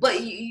 Mm-hmm.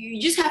 But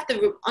you just have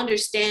to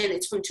understand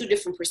it's from two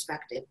different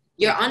perspectives.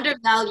 You're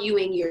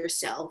undervaluing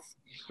yourself,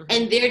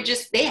 and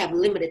they have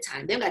limited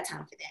time. They don't got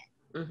time for that.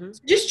 Mm-hmm.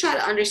 So just try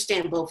to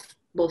understand both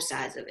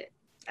sides of it.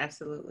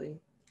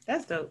 Absolutely.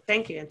 That's dope.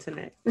 Thank you,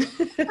 Antoinette.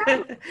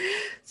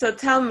 So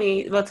tell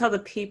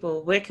the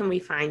people, where can we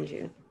find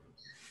you?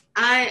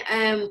 I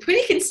am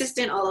pretty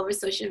consistent all over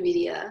social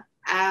media.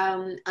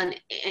 On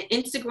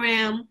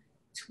Instagram,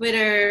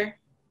 Twitter.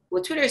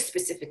 Well, Twitter is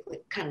specifically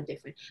kind of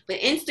different, but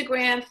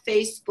Instagram,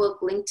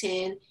 Facebook,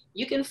 LinkedIn,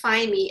 you can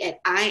find me at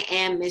I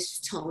am Miss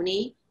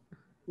Toni,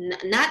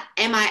 not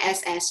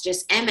MISS,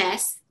 just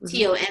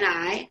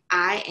MSTONI.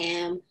 I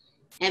am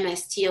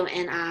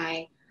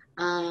MSTONI.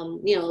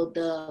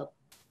 The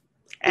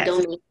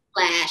domain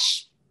 /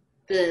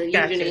 the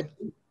username.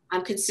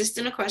 I'm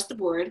consistent across the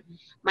board.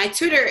 My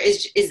Twitter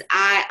is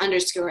I_am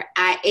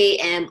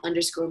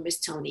Miss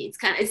Toni.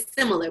 It's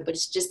similar, but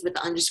it's just with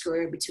the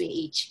underscore between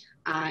each.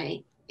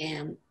 I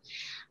am.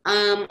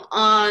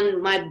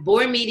 On my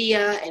Board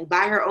Media and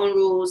By Her Own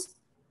Rules,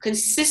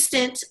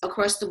 consistent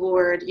across the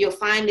board. You'll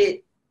find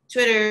it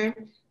Twitter,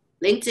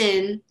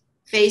 LinkedIn,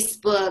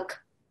 Facebook,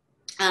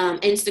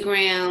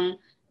 Instagram.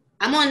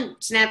 I'm on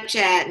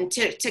Snapchat and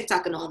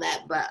TikTok and all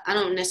that, but I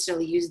don't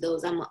necessarily use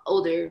those. I'm an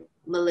older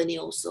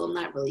millennial, so I'm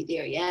not really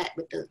there yet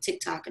with the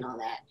TikTok and all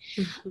that.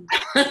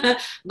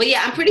 But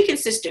yeah, I'm pretty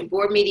consistent.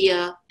 Board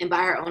Media and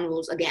By Her Own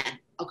Rules, again,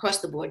 across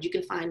the board. You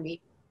can find me.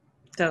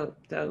 Dope.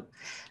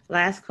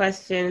 Last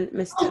question,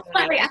 Ms. Oh,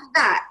 sorry, I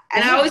forgot.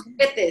 And I always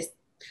forget this.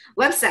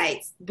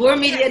 Websites,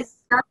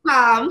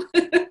 boardmedia.com,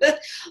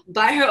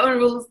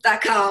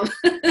 byherownrules.com.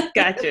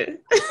 Gotcha.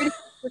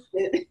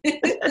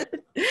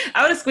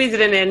 I would have squeezed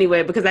it in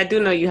anyway because I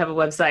do know you have a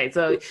website.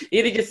 So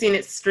you'd have just seen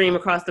it stream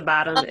across the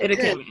bottom. It'll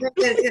come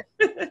in.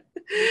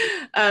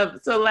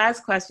 So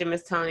last question,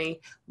 Ms. Toni.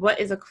 What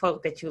is a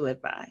quote that you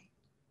live by?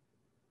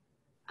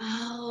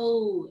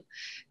 Oh,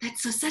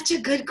 that's such a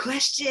good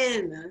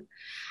question.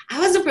 I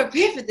wasn't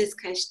prepared for this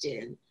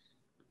question,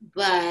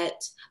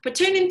 but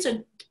pertaining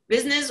to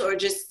business or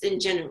just in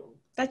general?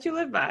 That you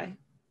live by.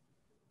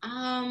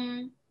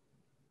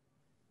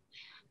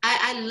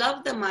 I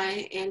love the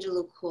Maya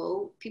Angelou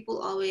quote.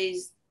 People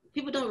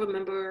don't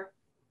remember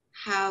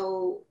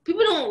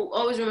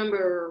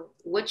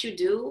what you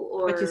do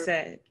or what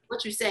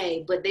you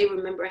say, but they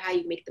remember how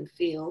you make them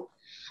feel.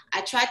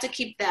 I try to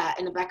keep that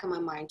in the back of my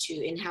mind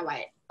too, in how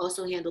I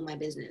also handle my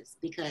business,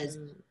 because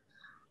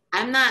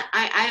I'm not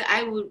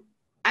going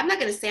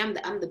to say I'm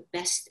the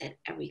best at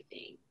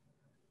everything.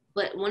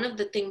 But one of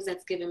the things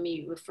that's given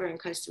me referring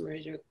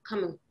customers or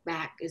coming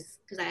back is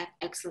because I have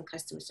excellent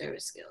customer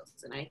service skills,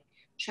 and I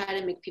try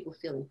to make people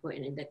feel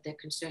important and that their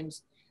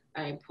concerns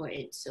are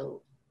important.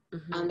 So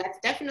that's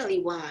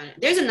definitely one.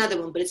 There's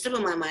another one, but it's still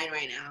in my mind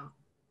right now.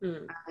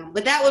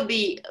 But that would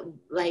be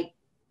like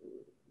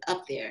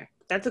up there.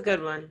 That's a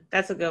good one.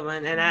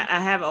 And I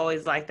have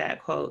always liked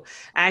that quote.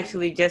 I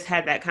actually just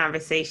had that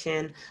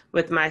conversation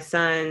with my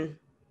son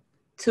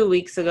 3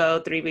 weeks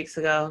ago,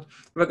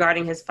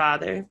 regarding his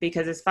father,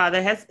 because his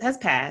father has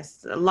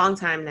passed a long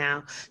time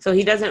now. So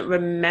he doesn't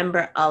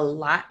remember a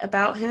lot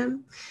about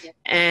him. Yeah.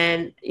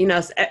 And,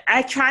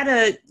 I try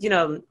to,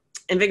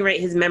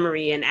 invigorate his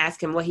memory and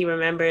ask him what he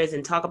remembers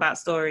and talk about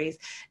stories.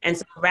 And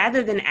so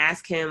rather than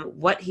ask him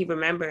what he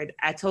remembered,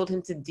 I told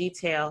him to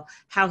detail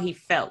how he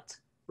felt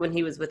when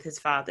he was with his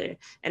father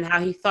and how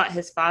he thought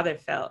his father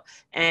felt.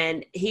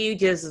 And he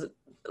just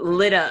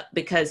lit up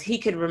because he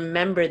could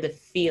remember the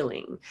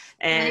feeling.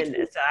 And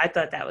so I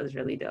thought that was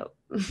really dope.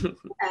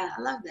 Yeah,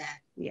 I love that.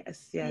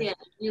 Yes. Yeah,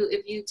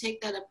 if you take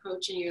that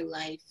approach in your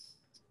life,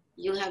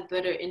 you'll have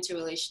better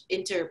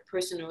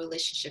interpersonal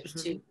relationships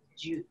too.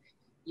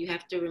 You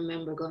have to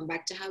remember, going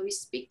back to how we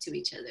speak to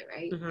each other,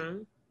 right?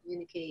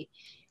 Communicate,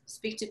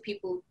 speak to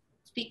people,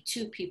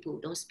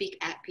 don't speak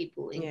at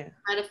people, and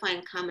try to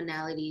find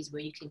commonalities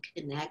where you can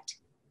connect.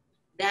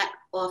 That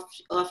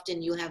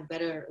often you'll have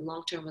better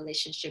long-term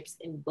relationships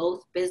in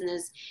both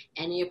business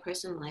and in your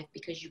personal life,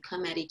 because you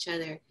come at each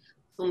other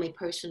from a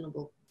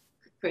personable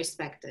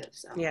perspective.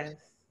 So yes,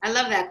 I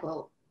love that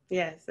quote.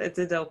 Yes, it's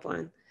a dope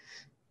one.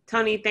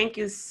 Toni, thank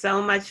you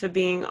so much for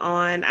being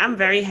on. I'm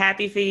very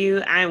happy for you.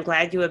 I am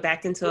glad you were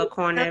backed into a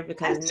corner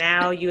because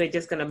now you are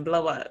just going to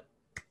blow up.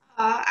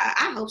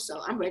 I hope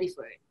so. I'm ready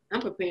for it. I'm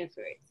preparing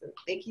for it. So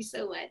thank you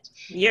so much.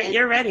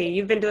 You're ready.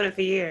 You've been doing it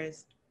for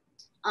years.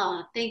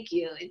 Thank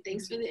you. And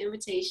thanks for the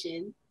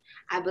invitation.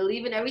 I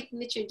believe in everything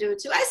that you're doing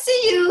too. I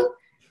see you.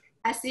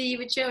 I see you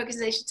with your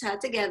organization tied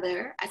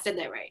together. I said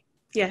that right.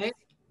 Yes. Right?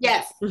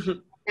 Yes.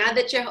 Now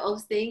that you're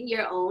hosting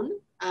your own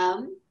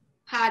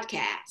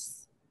podcast.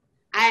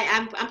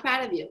 I'm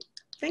proud of you.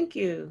 Thank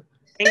you.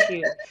 Thank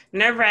you.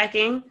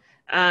 Nerve-wracking,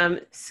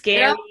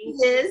 scary,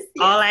 Yes.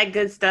 all that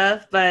good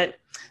stuff, but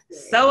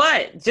so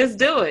what? Just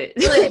do it.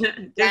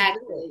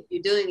 Exactly.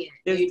 You're doing it.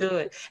 Just do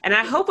it. And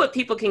I hope what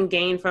people can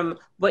gain from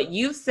what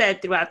you've said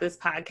throughout this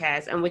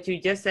podcast and what you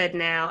just said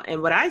now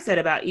and what I said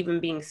about even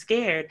being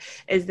scared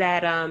is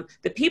that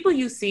the people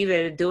you see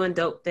that are doing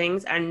dope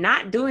things are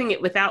not doing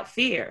it without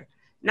fear.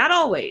 Not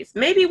always.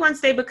 Maybe once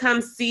they become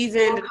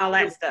seasoned and all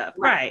that stuff.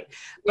 Right.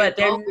 But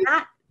they're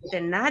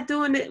not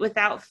doing it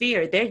without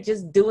fear. They're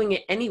just doing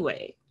it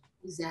anyway.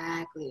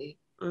 Exactly.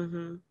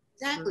 Mm-hmm.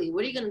 Exactly.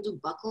 What are you going to do?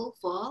 Buckle,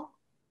 fall?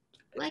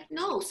 Like,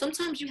 no.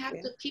 Sometimes you have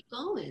to keep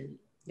going.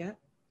 Yeah.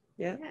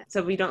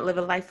 So we don't live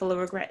a life full of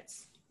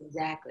regrets.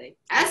 Exactly.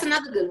 That's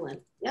another good one.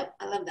 Yep.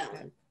 I love that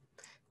one.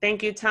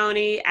 Thank you,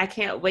 Toni. I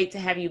can't wait to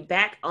have you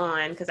back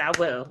on because I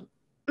will.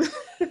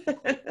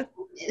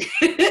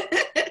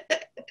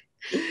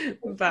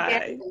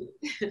 Bye.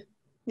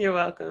 You're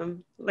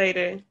welcome.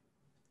 Later.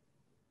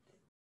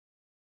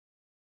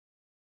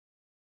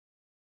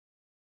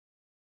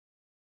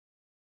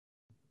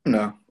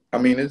 No, I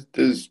mean,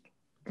 there's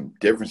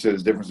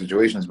differences, different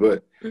situations,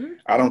 but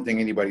I don't think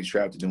anybody's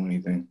trapped to do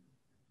anything.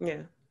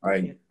 Yeah.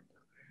 Like,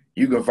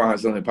 you can find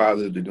something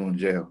positive to do in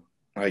jail.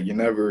 Like, you're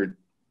never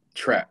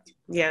trapped.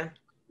 Yeah.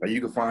 Like,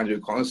 you can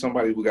find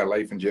somebody who got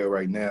life in jail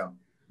right now,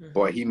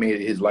 but he made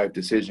his life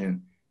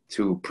decision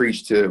to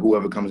preach to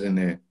whoever comes in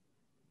there,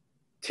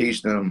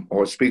 teach them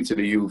or speak to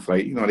the youth.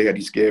 Like, they had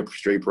these scared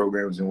straight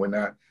programs and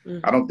whatnot.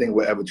 I don't think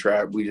we're ever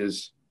trapped.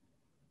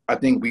 I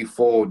think we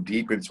fall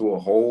deep into a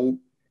hole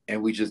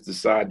and we just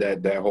decide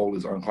that that hole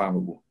is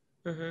unclimbable.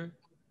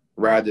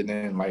 Rather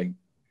than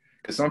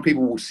because some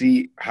people will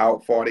see how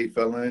far they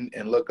fell in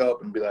and look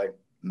up and be like,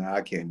 nah,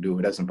 I can't do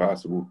it. That's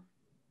impossible.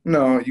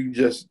 No, you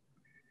just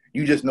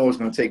know it's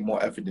going to take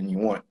more effort than you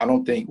want. I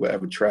don't think we're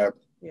ever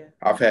trapped. Yeah.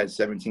 I've had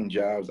 17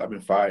 jobs. I've been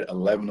fired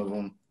 11 of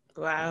them.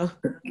 Wow.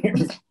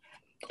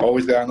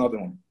 Always got another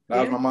one.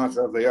 That was my mindset.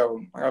 I was like,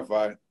 yo, I got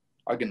fired.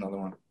 I'll get another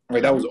one.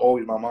 Like, that was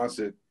always my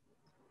mindset.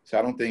 So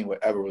I don't think we're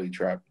ever really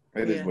trapped.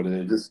 It is what it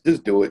is.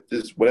 Just do it.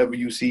 Just whatever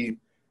you see,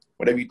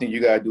 whatever you think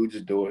you got to do,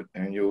 just do it,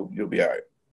 and you'll be all right.